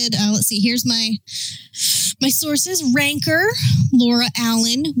did, let's see, here's my sources. Ranker, Laura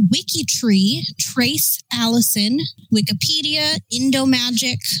Allen, WikiTree, Trace Allison, Wikipedia,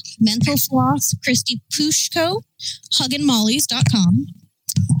 Indomagic, Mental Floss, Christy Pushko, HugginMollys.com,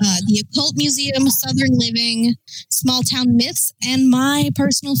 the Occult Museum, Southern Living, Small Town Myths, and my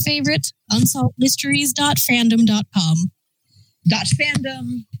personal favorite, UnsolvedMysteries.fandom.com.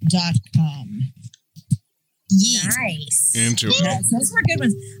 .fandom.com. Yes. Nice. Into it. Yes, those were good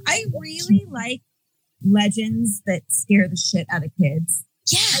ones. I really like legends that scare the shit out of kids.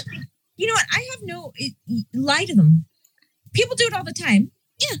 Yeah. You know what? I have lie to them. People do it all the time.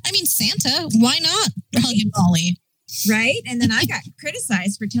 Yeah. I mean, Santa, why not Huggin' Molly? Right? And then I got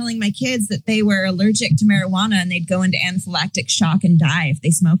criticized for telling my kids that they were allergic to marijuana and they'd go into anaphylactic shock and die if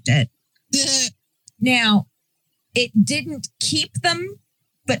they smoked it. Now, it didn't keep them,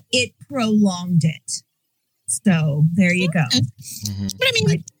 but it prolonged it. So there you go. Mm-hmm. But I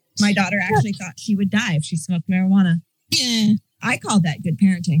mean, my daughter actually thought she would die if she smoked marijuana. Yeah. I call that good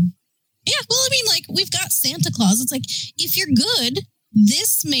parenting. Yeah. Well, I mean, like, we've got Santa Claus. It's like, if you're good,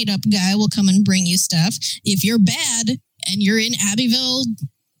 this made up guy will come and bring you stuff. If you're bad and you're in Abbeville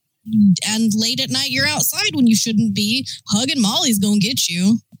and late at night you're outside when you shouldn't be, Huggin' Molly's gonna get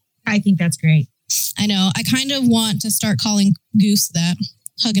you. I think that's great. I know. I kind of want to start calling Goose that.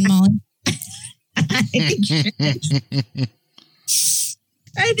 Huggin' Molly. I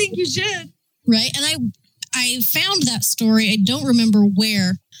think you should. Right? And I found that story. I don't remember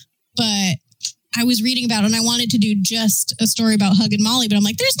where, but I was reading about it and I wanted to do just a story about Huggin' Molly, but I'm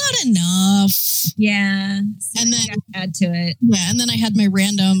like, there's not enough. Yeah. So and then add to it. Yeah. And then I had my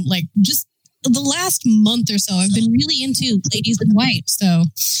random, like, just the last month or so, I've been really into Ladies in White. So I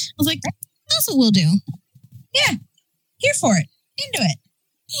was like, that's what we'll do. Yeah. Here for it. Into it.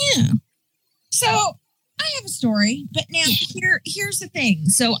 Yeah. So I have a story, but now here's the thing.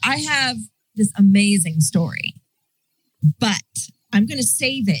 So I have this amazing story, but I'm going to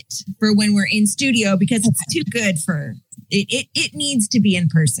save it for when we're in studio because it's too good for it. It needs to be in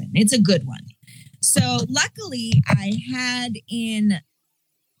person. It's a good one. So luckily I had in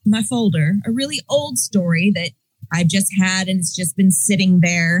my folder a really old story that I've just had, and it's just been sitting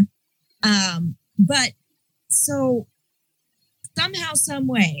there. But so somehow, some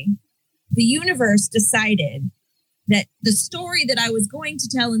way, the universe decided that the story that I was going to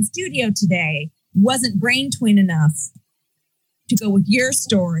tell in studio today wasn't brain twin enough to go with your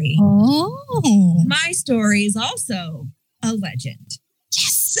story. Oh. My story is also a legend.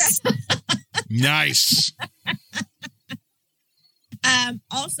 Yes. Nice.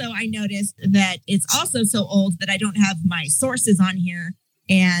 Also, I noticed that it's also so old that I don't have my sources on here,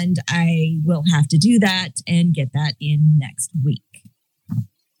 and I will have to do that and get that in next week.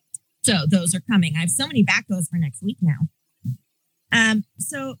 So those are coming. I have so many back goes for next week now.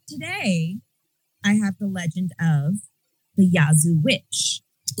 So today I have the legend of the Yazoo Witch.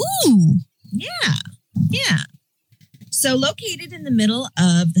 Ooh. Yeah. So located in the middle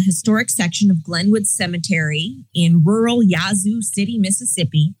of the historic section of Glenwood Cemetery in rural Yazoo City,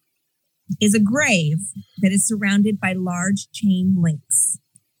 Mississippi, is a grave that is surrounded by large chain links,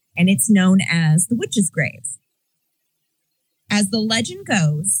 and it's known as the Witch's Grave. As the legend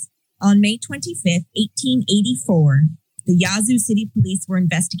goes, on May 25th, 1884, the Yazoo City Police were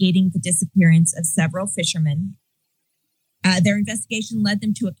investigating the disappearance of several fishermen. Their investigation led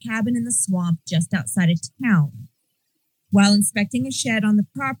them to a cabin in the swamp just outside of town. While inspecting a shed on the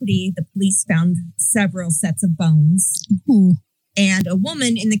property, the police found several sets of bones. Ooh. And a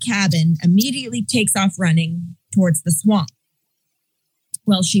woman in the cabin immediately takes off running towards the swamp.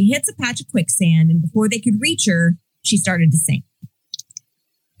 Well, she hits a patch of quicksand, and before they could reach her, she started to sink.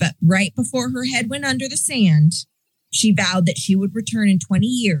 But right before her head went under the sand, she vowed that she would return in 20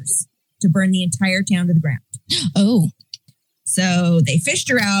 years to burn the entire town to the ground. Oh. So they fished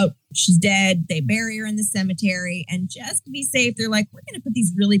her out. She's dead. They bury her in the cemetery. And just to be safe, they're like, we're going to put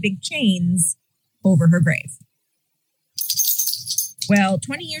these really big chains over her grave. Well,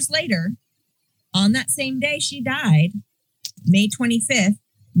 20 years later, on that same day she died, May 25th,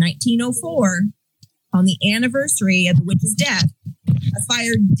 1904, on the anniversary of the witch's death, a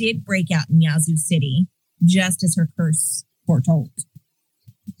fire did break out in Yazoo City, just as her curse foretold.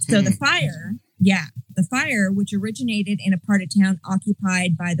 So the fire, which originated in a part of town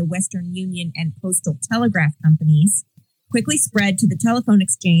occupied by the Western Union and Postal Telegraph companies, quickly spread to the telephone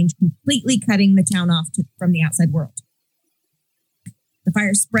exchange, completely cutting the town off from the outside world. The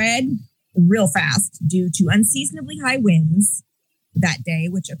fire spread real fast due to unseasonably high winds that day,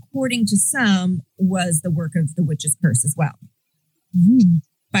 which, according to some, was the work of the witch's curse as well.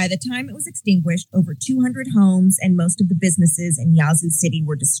 By the time it was extinguished, over 200 homes and most of the businesses in Yazoo City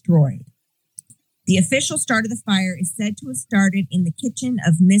were destroyed. The official start of the fire is said to have started in the kitchen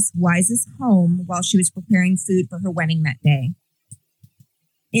of Miss Wise's home while she was preparing food for her wedding that day.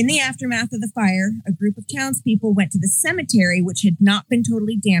 In the aftermath of the fire, a group of townspeople went to the cemetery, which had not been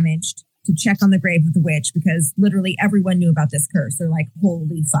totally damaged, to check on the grave of the witch because literally everyone knew about this curse. They're like,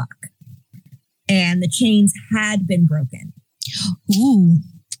 holy fuck. And the chains had been broken. Ooh.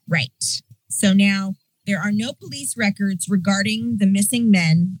 Right. So now there are no police records regarding the missing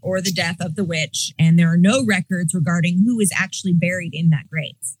men or the death of the witch, and there are no records regarding who is actually buried in that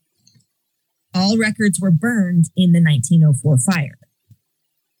grave. All records were burned in the 1904 fire.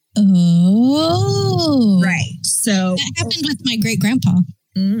 Oh. Right. So that happened with my great grandpa.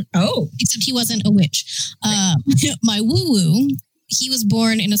 Except he wasn't a witch. My woo-woo, he was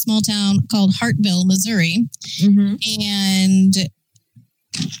born in a small town called Hartville, Missouri. Mm-hmm. And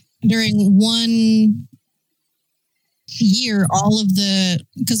during one year,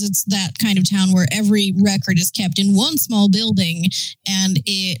 because it's that kind of town where every record is kept in one small building, and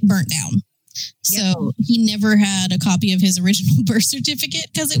it burnt down. Yep. So he never had a copy of his original birth certificate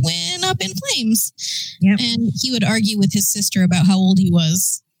because it went up in flames. Yep. And he would argue with his sister about how old he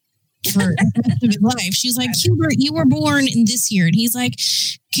was for the rest of his life. She was like, Hubert, you were born in this year. And he's like,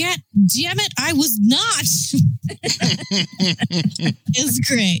 God damn it, I was not. It's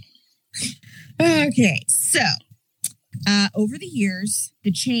great. Okay, so over the years,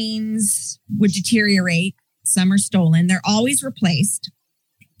 the chains would deteriorate. Some are stolen. They're always replaced.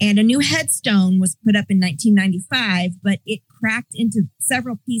 And a new headstone was put up in 1995, but it cracked into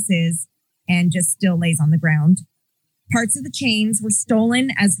several pieces and just still lays on the ground. Parts of the chains were stolen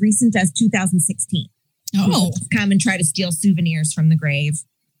as recent as 2016. Oh. Come and try to steal souvenirs from the grave.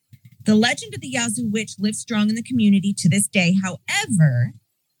 The legend of the Yazoo Witch lives strong in the community to this day. However,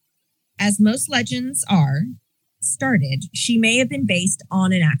 as most legends are started, she may have been based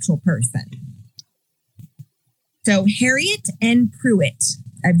on an actual person. So Harriet N. Pruitt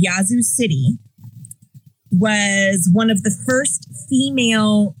of Yazoo City was one of the first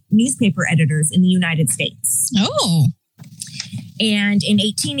female newspaper editors in the United States. Oh. And in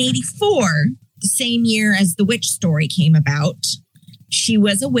 1884, the same year as the witch story came about. She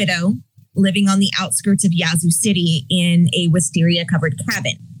was a widow living on the outskirts of Yazoo City in a wisteria-covered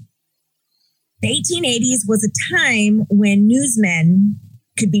cabin. The 1880s was a time when newsmen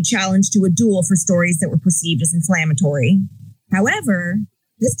could be challenged to a duel for stories that were perceived as inflammatory. However,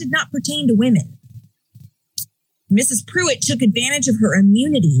 this did not pertain to women. Mrs. Pruitt took advantage of her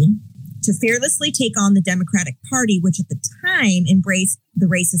immunity to fearlessly take on the Democratic Party, which at the time embraced the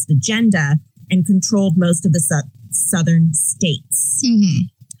racist agenda and controlled most of the southern states. Mm-hmm.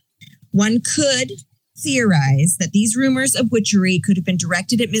 One could theorize that these rumors of witchery could have been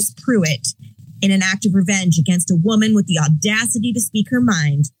directed at Miss Pruitt in an act of revenge against a woman with the audacity to speak her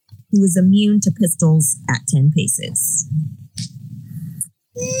mind, who was immune to pistols at 10 paces.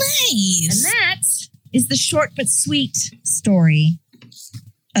 Nice. And that is the short but sweet story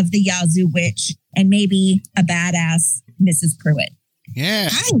of the Yazoo witch and maybe a badass Mrs. Pruitt. Yeah.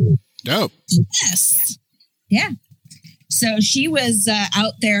 Dope. Yes. Yeah. So she was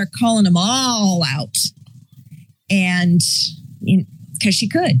out there calling them all out. And because she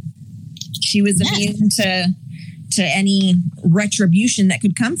could. She was immune to any retribution that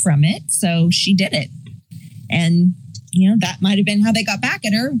could come from it. So she did it. And, that might have been how they got back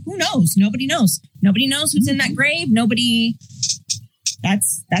at her. Who knows? Nobody knows. Nobody knows who's in that grave. Nobody.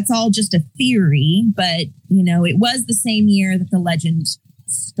 That's all just a theory. But, it was the same year that the legend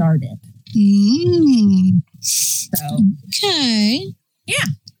started. Mm. So. Okay. Yeah.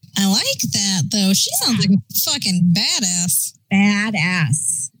 I like that, though. She sounds like a fucking badass.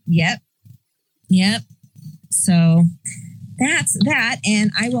 Badass. Yep. So that's that.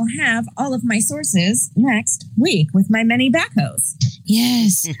 And I will have all of my sources next week with my many backhoes.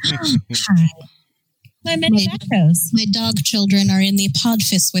 Yes. Hi. My many backhoes. My dog children are in the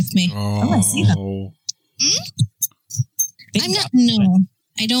podfist with me. Oh, I see them. I'm not. No,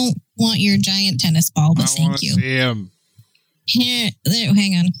 I don't want your giant tennis ball, but thank you. See him. Here, there,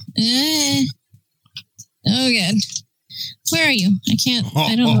 hang on. Oh, good. Where are you? I can't.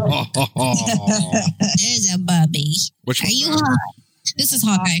 I don't know. There's a bubby. Which are one? you Hawkeye? This is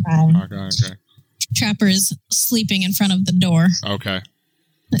Hawkeye. Okay. Trapper is sleeping in front of the door. Okay.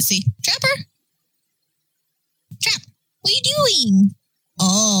 Let's see. Trapper? Trap, what are you doing?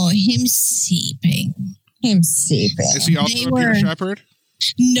 Oh, him sleeping. Is he also a Peter Shepherd?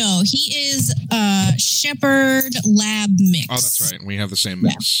 No, he is a Shepherd Lab mix. Oh, that's right. We have the same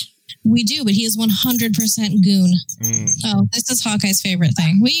mix. We do, but he is 100% goon. Oh, this is Hawkeye's favorite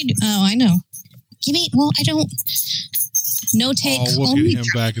thing. What do you do? Oh, I know. I don't. No take. Oh, look at him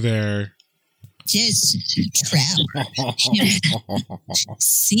back there. Just trap.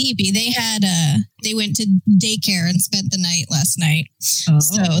 CB, they went to daycare and spent the night last night. Oh.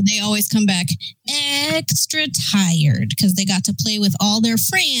 So they always come back extra tired because they got to play with all their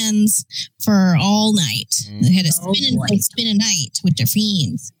friends for all night. They had a spin a night with their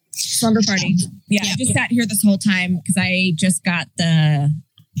friends. Slumber party. Yeah, I just sat here this whole time because I just got the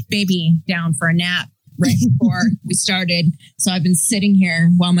baby down for a nap right before we started. So I've been sitting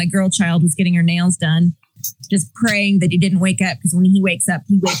here while my girl child was getting her nails done, just praying that he didn't wake up, because when he wakes up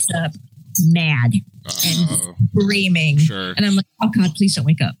mad and screaming. Sure. And I'm like, oh God, please don't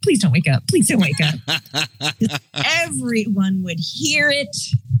wake up. Please don't wake up. Please don't wake up. Everyone would hear it.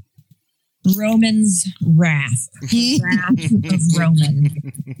 Roman's wrath. Wrath of Roman.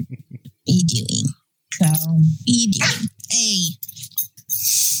 Be doing. So. Be doing. Hey.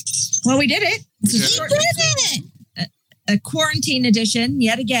 Well, we did it. A quarantine edition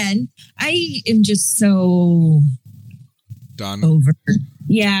yet again. I am just so done. Over.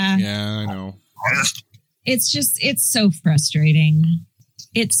 Yeah. Yeah, I know. It's so frustrating.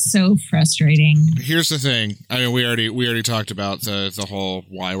 It's so frustrating. Here's the thing. I mean, we already talked about the whole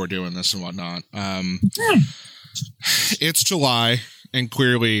why we're doing this and whatnot. It's July, and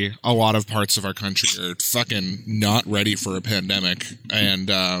clearly a lot of parts of our country are fucking not ready for a pandemic. And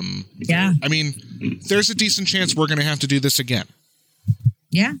yeah, I mean, there's a decent chance we're going to have to do this again.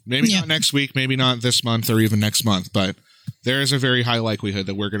 Yeah, maybe not next week, maybe not this month or even next month, but there is a very high likelihood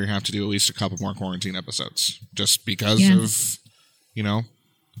that we're going to have to do at least a couple more quarantine episodes, just because of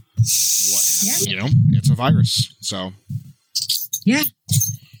it's a virus. So yeah.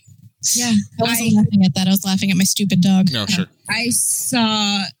 I wasn't laughing at that. I was laughing at my stupid dog. No, sure. I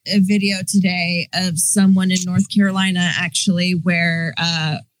saw a video today of someone in North Carolina, actually, where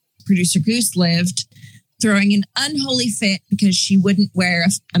producer Goose lived, throwing an unholy fit because she wouldn't wear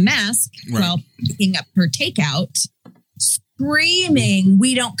a mask while picking up her takeout, screaming,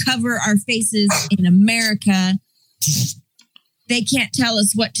 "We don't cover our faces in America. They can't tell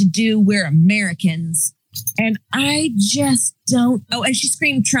us what to do. We're Americans." And I just don't. Oh, and she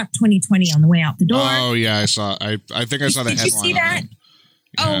screamed Trump 2020 on the way out the door. Oh yeah, I saw. I think I saw the Did headline. you see that?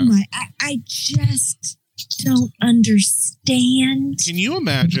 Yeah. Oh my! I just don't understand. Can you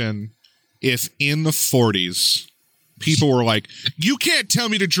imagine if in the 40s people were like, "You can't tell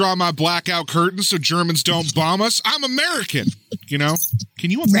me to draw my blackout curtains so Germans don't bomb us. I'm American." You know?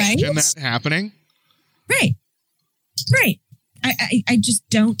 Can you imagine that happening? Right. I just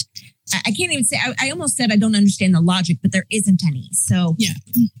don't. I can't even say. I almost said I don't understand the logic, but there isn't any. So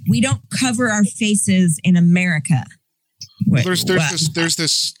we don't cover our faces in America. There's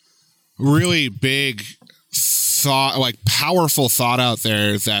this really big thought, like powerful thought out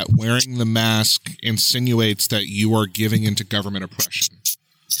there that wearing the mask insinuates that you are giving into government oppression,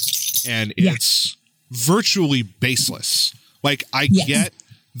 and it's virtually baseless. Like I get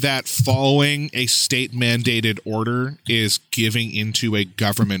that following a state mandated order is giving into a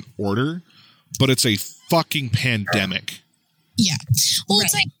government order, but it's a fucking pandemic. Yeah. Well,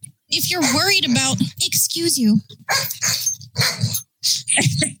 it's like if you're worried about, excuse you.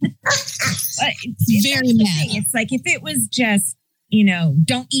 Very mad. It's like if it was just,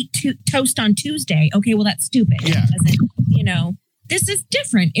 don't eat toast on Tuesday. Okay, well, that's stupid. Yeah. This is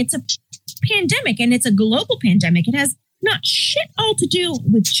different. It's a pandemic and it's a global pandemic. It has not shit all to do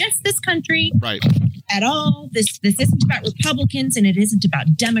with just this country at all. This isn't about Republicans and it isn't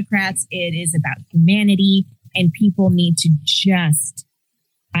about Democrats. It is about humanity, and people need to just,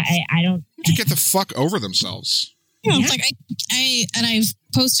 to get the fuck over themselves. It's like I've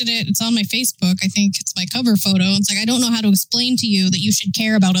posted it. It's on my Facebook. I think it's my cover photo. It's like, I don't know how to explain to you that you should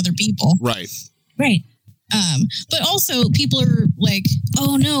care about other people. Right. But also people are like,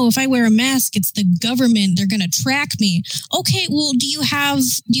 oh no, if I wear a mask, it's the government. They're going to track me. Okay, well, do you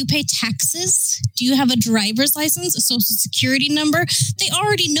pay taxes? Do you have a driver's license, a social security number? They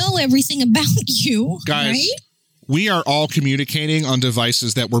already know everything about you. Guys, we are all communicating on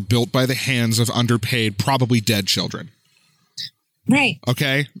devices that were built by the hands of underpaid, probably dead children. Right.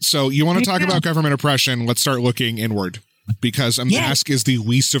 Okay, so you want to talk about government oppression? Let's start looking inward, because a mask is the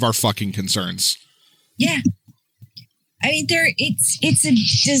least of our fucking concerns. Yeah. I mean, it's a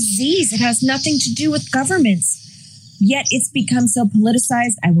disease. It has nothing to do with governments. Yet it's become so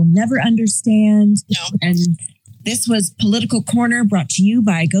politicized. I will never understand. No. And this was Political Corner, brought to you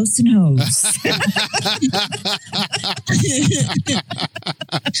by Ghosts and Hoes.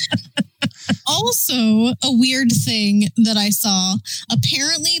 Also, a weird thing that I saw.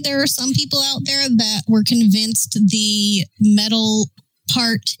 Apparently, there are some people out there that were convinced the metal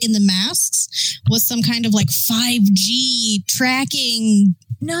part in the masks was some kind of like 5G tracking.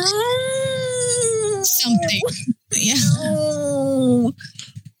 No. Something. Yeah. No.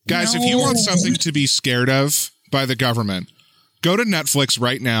 Guys, if you want something to be scared of by the government, go to Netflix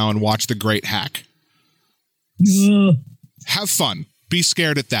right now and watch The Great Hack. Have fun. Be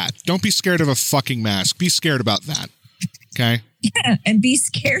scared at that. Don't be scared of a fucking mask. Be scared about that. Okay? Yeah, and be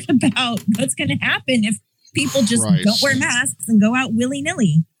scared about what's going to happen if people just don't wear masks and go out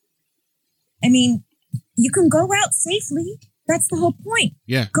willy-nilly. I mean, you can go out safely. That's the whole point.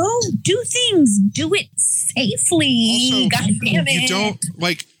 Yeah. Go do things. Do it safely. Also, God damn it. You don't,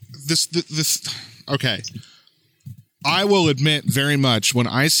 like, this. Okay. I will admit very much, when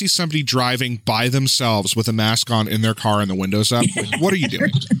I see somebody driving by themselves with a mask on in their car and the windows up, like, what are you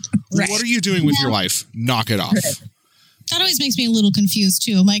doing? What are you doing with your life? Knock it off. That always makes me a little confused,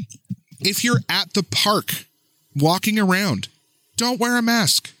 too. I'm like, if you're at the park walking around, don't wear a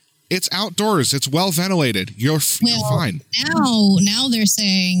mask. It's outdoors. It's well ventilated. You're fine. Now they're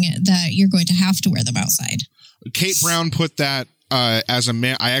saying that you're going to have to wear them outside. Kate Brown put that as a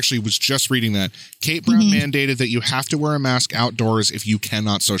man. I actually was just reading that. Kate Brown mandated that you have to wear a mask outdoors if you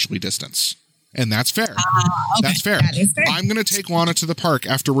cannot socially distance. And that's fair. Okay. That's fair. That is fair. I'm going to take Lana to the park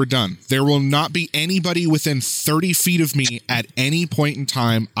after we're done. There will not be anybody within 30 feet of me at any point in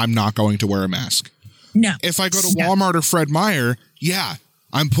time. I'm not going to wear a mask. No. If I go to Walmart or Fred Meyer,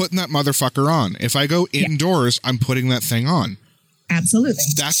 I'm putting that motherfucker on. If I go indoors, I'm putting that thing on. Absolutely.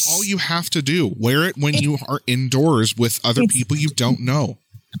 That's all you have to do. Wear it when you are indoors with other people you don't know.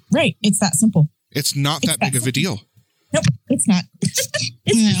 Right. It's that simple. It's not that big of a deal. Nope, it's not. It's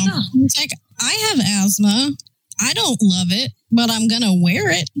not. It's like, I have asthma. I don't love it, but I'm going to wear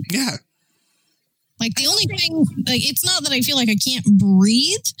it. Yeah. Like, the only thing, like, it's not that I feel like I can't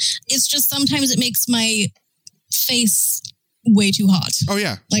breathe. It's just sometimes it makes my face way too hot. Oh,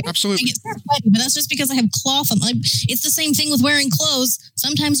 yeah. Like, absolutely. I get sweaty, but that's just because I have cloth on. Like, it's the same thing with wearing clothes.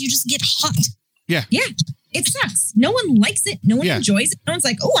 Sometimes you just get hot. Yeah. Yeah. It sucks. No one likes it. No one enjoys it. No one's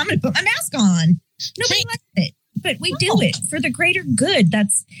like, oh, I'm going to put my mask on. Nobody likes it. but we do it for the greater good.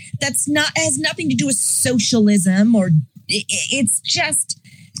 That's not has nothing to do with socialism or it's just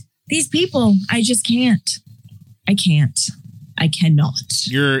these people. I just can't. I cannot.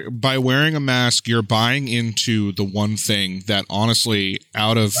 By wearing a mask, you're buying into the one thing that honestly,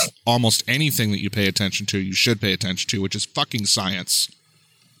 out of almost anything that you pay attention to, you should pay attention to, which is fucking science.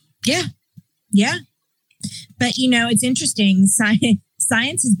 Yeah. Yeah. But, it's interesting.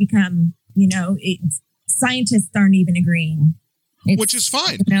 Science has become, scientists aren't even agreeing. Which is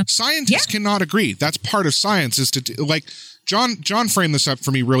fine. Scientists cannot agree. That's part of science is to, like, John framed this up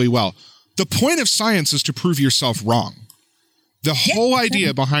for me really well. The point of science is to prove yourself wrong. The whole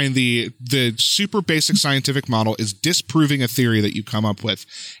idea behind the super basic scientific model is disproving a theory that you come up with.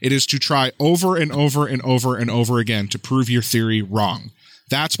 It is to try over and over and over and over again to prove your theory wrong.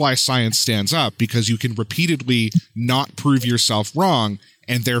 That's why science stands up, because you can repeatedly not prove yourself wrong,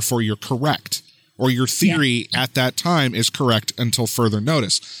 and therefore you're correct. Or your theory at that time is correct until further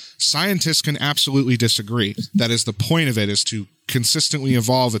notice. Scientists can absolutely disagree. That is the point of it, is to consistently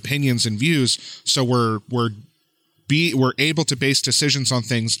evolve opinions and views, so we're able to base decisions on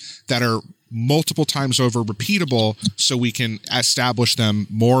things that are multiple times over repeatable, so we can establish them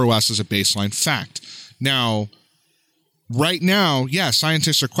more or less as a baseline fact. Now, right now,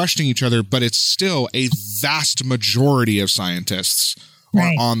 scientists are questioning each other, but it's still a vast majority of scientists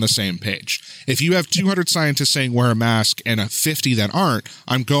are on the same page. If you have 200 scientists saying wear a mask and 50 that aren't,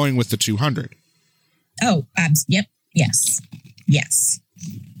 I'm going with the 200. Oh, yep. Yes.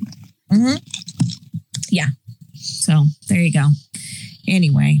 Mm-hmm. Yeah. So there you go.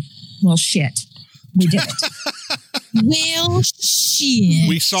 Anyway, well, shit. We did it. Well, shit.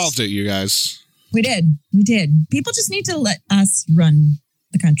 We solved it, you guys. We did. People just need to let us run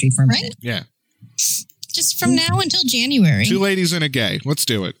the country for a minute. Yeah. Just from now until January. 2 ladies and a gay. Let's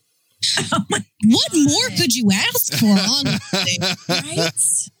do it. What more could you ask for, honestly? Right?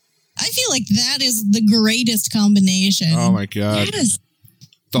 I feel like that is the greatest combination. Oh, my God. Yes.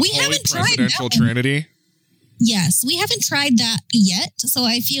 The We holy haven't tried presidential that one. trinity. Yes, we haven't tried that yet, so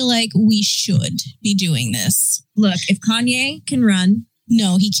I feel like we should be doing this. Look, if Kanye can run.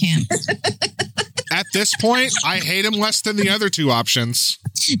 No, he can't. At this point, I hate him less than the other 2 options.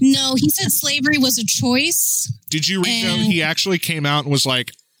 No, he said slavery was a choice. Did you read that he actually came out and was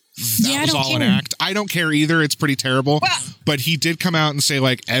like, that was all an act? I don't care either. It's pretty terrible. Well, but he did come out and say,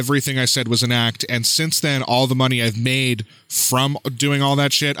 like, everything I said was an act. And since then, all the money I've made from doing all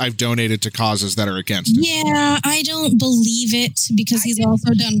that shit, I've donated to causes that are against it. Yeah, I don't believe it, because he's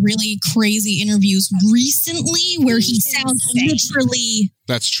also done really crazy interviews recently where he sounds literally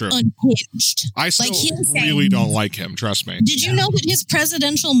That's true. unhinged. I still Like really don't like him. Trust me. Did you know that his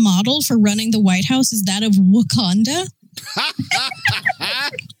presidential model for running the White House is that of Wakanda?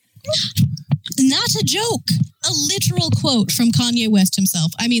 Not a joke. A literal quote from Kanye West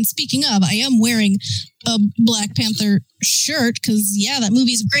himself. I mean, speaking of, I am wearing a Black Panther shirt because, that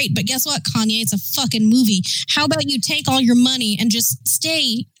movie's great. But guess what, Kanye? It's a fucking movie. How about you take all your money and just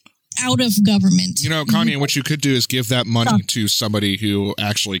stay out of government? Kanye, what you could do is give that money to somebody who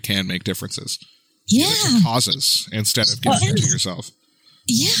actually can make differences. Yeah. Give it to causes instead of giving it to yourself.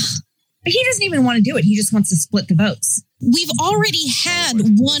 Yeah. But he doesn't even want to do it. He just wants to split the votes. We've already had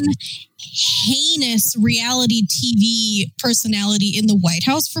one heinous reality TV personality in the White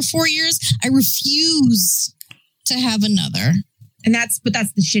House for 4 years. I refuse to have another. And that's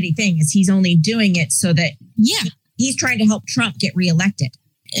the shitty thing is he's only doing it so that he's trying to help Trump get reelected.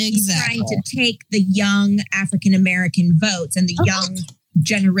 Exactly. He's trying to take the young African-American votes and the young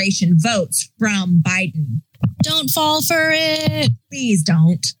generation votes from Biden. Don't fall for it. Please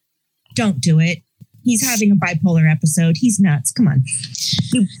don't. Don't do it. He's having a bipolar episode. He's nuts. Come on.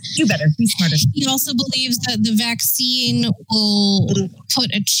 Do better. Be smarter. He also believes that the vaccine will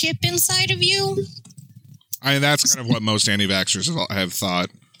put a chip inside of you. That's kind of what most anti-vaxxers have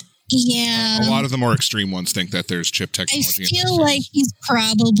thought. Yeah. A lot of the more extreme ones think that there's chip technology. I feel like he's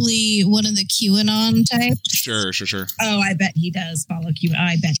probably one of the QAnon types. Sure. Oh, I bet he does follow Q.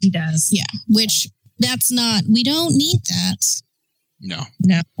 I bet he does. Yeah, which we don't need that. No.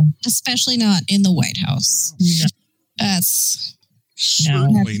 Especially not in the White House. No. That's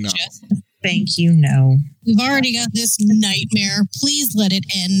certainly not. Thank you. No. We've already got this nightmare. Please let it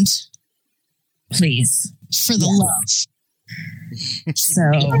end. Please. For the love. So.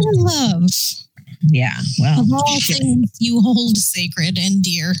 For the love. Yeah. Well. Of all things you hold sacred and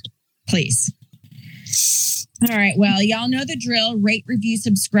dear. Please. All right. Well, y'all know the drill. Rate, review,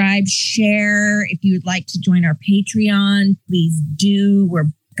 subscribe, share. If you would like to join our Patreon, please do.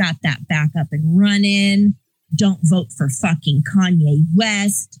 We've got that back up and running. Don't vote for fucking Kanye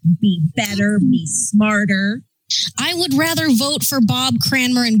West. Be better. Be smarter. I would rather vote for Bob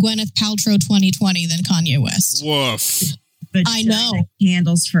Cranmer and Gwyneth Paltrow 2020 than Kanye West. Woof. I know.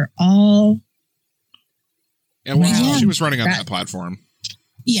 Candles for all. And well, Yeah. she was running on that platform.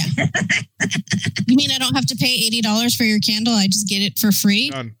 Yeah. You mean I don't have to pay $80 for your candle? I just get it for free?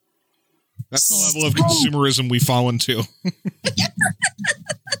 Done. That's the level of consumerism we fall into.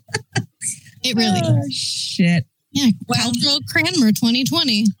 It really is. Shit. Yeah. Paltrow Cranmer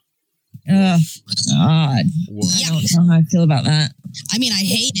 2020. Oh, God. Woof. Yeah. I don't know how I feel about that. I mean, I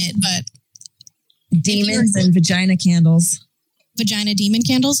hate it, but Demons and vagina candles. vagina demon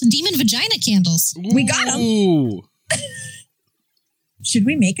candles? Demon vagina candles. We got 'em. Ooh. Should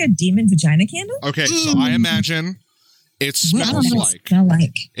we make a demon vagina candle? Okay, so I imagine it What smells does it like smell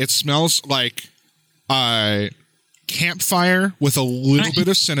like? it smells like campfire with a little bit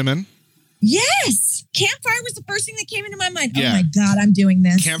of cinnamon. Yes. Campfire was the first thing that came into my mind. Yeah. Oh my God, I'm doing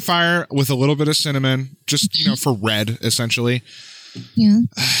this. Campfire with a little bit of cinnamon, just for red, essentially. Yeah.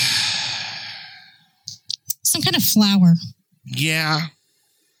 Some kind of flower. Yeah,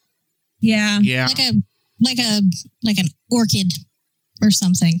 Yeah. yeah. Like an orchid or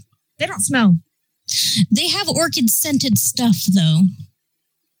something. They don't smell, They have orchid scented stuff though.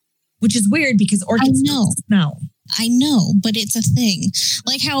 which is weird because orchids know. don't smell. I know, but it's a thing.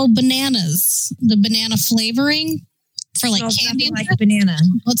 Like how bananas, the banana flavoring for like Smells candy. nothing and like stuff. banana.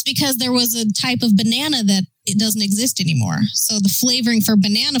 Well, it's because there was a type of banana that it doesn't exist anymore. So the flavoring for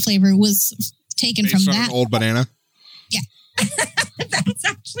banana flavor was taken Based from on that. an old banana. That's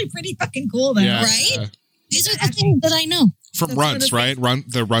actually pretty fucking cool, though. Yeah, right? yeah. These are the things that I know. From That's Runts, what it right?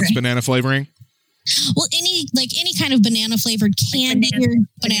 The Runts Right. banana flavoring. Well, any kind of banana flavored candy or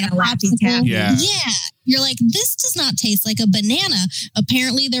banana Laffy popsicle. Taffy. Yeah. Yeah. You're like, this does not taste like a banana.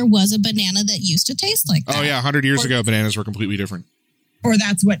 Apparently, there was a banana that used to taste like that. Oh yeah, 100 years ago, bananas were completely different. Or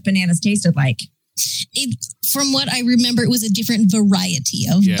that's what bananas tasted like. From what I remember, it was a different variety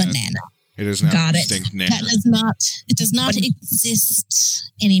of Yeah. banana. It is now Got it. distinct name. That does not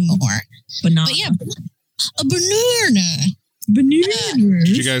exist anymore. Banana. But yeah, a banana. Banana.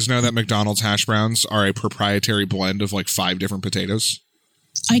 Did you guys know that McDonald's hash browns are a proprietary blend of like 5 different potatoes?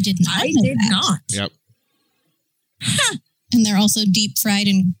 I did not. I know did that. not. Yep. And they're also deep fried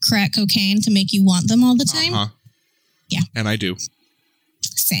in crack cocaine to make you want them all the time. Uh-huh. Yeah. And I do.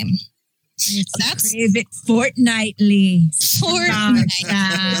 Same. That's Crave it fortnightly. Fortnite.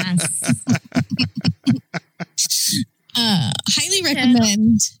 Highly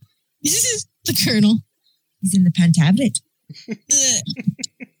recommend. This is the Colonel. He's in the Pentaveret.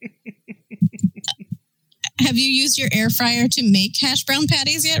 Have you used your air fryer to make hash brown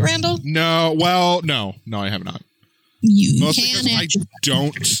patties yet, Randall? No, well, no, I have not. You Mostly can because I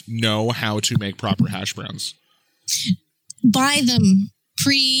don't know how to make proper hash browns. buy them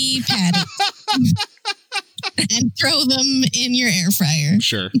pre-patty and throw them in your air fryer.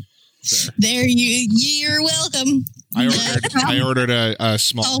 Sure. Fair. There, you're welcome. I ordered a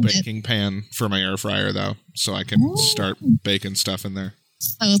small Solved it. baking pan for my air fryer though, so I can start baking stuff in there.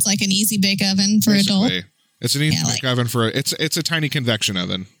 So it's like an easy bake oven for adults. Basically. It's an easy Yeah, bake oven for it's a tiny convection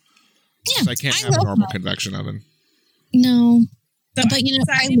oven. Yeah, 'Cause I can't have a love normal that. convection oven. No, So but you know,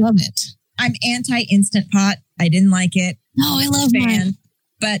 I decided love it. I'm anti-Instant Pot. I didn't like it. No, I love mine.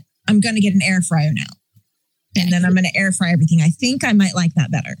 But I'm going to get an air fryer now. And then I'm going to air fry everything. I think I might like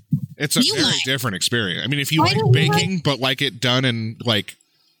that better. It's a You very might. different experience. I mean, if you Why like don't you baking but like it done in like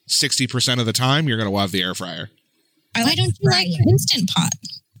 60% of the time, you're gonna love the air fryer. Why don't you like your Instant Pot?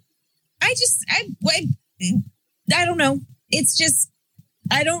 I don't know. It's just,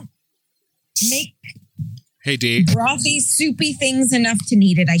 I don't make Hey D, brothy, soupy things enough to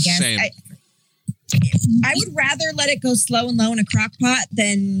need it, I guess. Same. I would rather let it go slow and low in a crock pot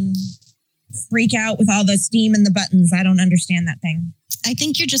than freak out with all the steam and the buttons. I don't understand that thing. I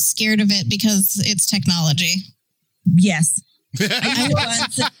think you're just scared of it because it's technology. Yes. I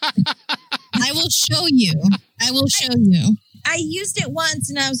I will show you. I will show you. used it once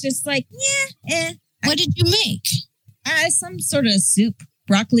and I was just like, What did you make? some sort of soup,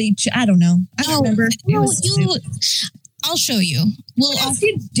 broccoli. I don't know. I don't remember. It No, was soup. I'll show you. Well, What else do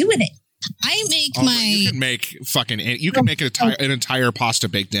you do with it? I make Oh, you can make an entire pasta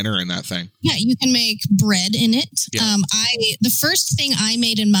baked dinner in that thing. Yeah, you can make bread in it. Yeah. The first thing I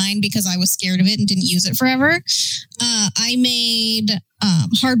made in mine because I was scared of it and didn't use it forever, I made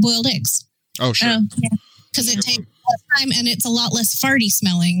hard boiled eggs Oh sure. Yeah. because it takes less time and it's a lot less farty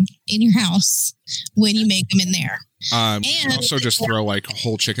smelling in your house when you make them in there. You can also just throw like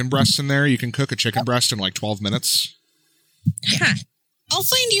whole chicken breasts in there. You can cook a chicken breast in like 12 minutes. Huh. I'll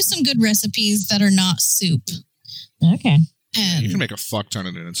find you some good recipes that are not soup. Okay. And You can make a fuck ton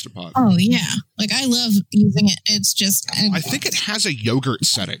in an Instant Pot. oh yeah, like I love using it. It's just I think it has a yogurt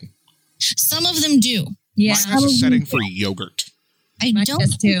setting. some of them do. Yeah. Mine has a setting for yogurt. I Mine don't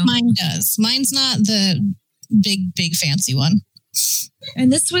does think too. mine does. Mine's not the big fancy one.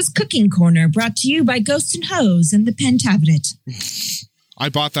 And this was Cooking Corner, brought to you by Ghost and Hose and the Pentavident. I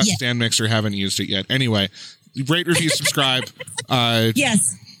bought that Yeah. stand mixer, haven't used it yet. Anyway, rate, review, subscribe.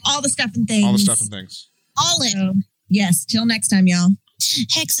 Yes, all the stuff and things. All the stuff and things. All it. So, yes, till next time, y'all.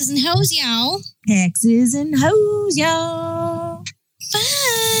 Hexes and hoes, y'all. Hexes and Hose, y'all.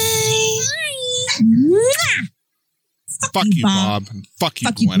 Bye. Mwah! Fuck you, Bob. And fuck you,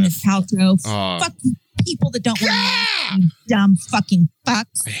 Fuck you, Gwyneth Gwyneth. Paltrow. Fuck you, people that don't wear masks, you dumb fucking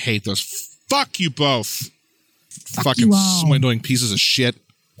fucks. I hate those. Fuck you both. Fuck Fucking you all. swindling pieces of shit.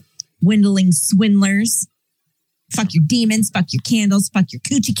 Dwindling swindlers. Fuck your demons. Fuck your candles. Fuck your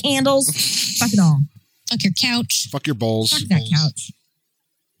coochie candles. Fuck it all. Fuck your couch. Fuck your bowls. Fuck that couch.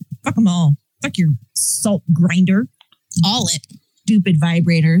 Fuck them all. Fuck your salt grinder. All it. Stupid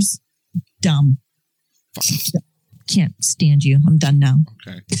vibrators. Dumb. Fuck. Can't stand you. I'm done now.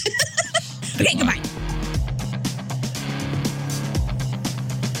 Okay.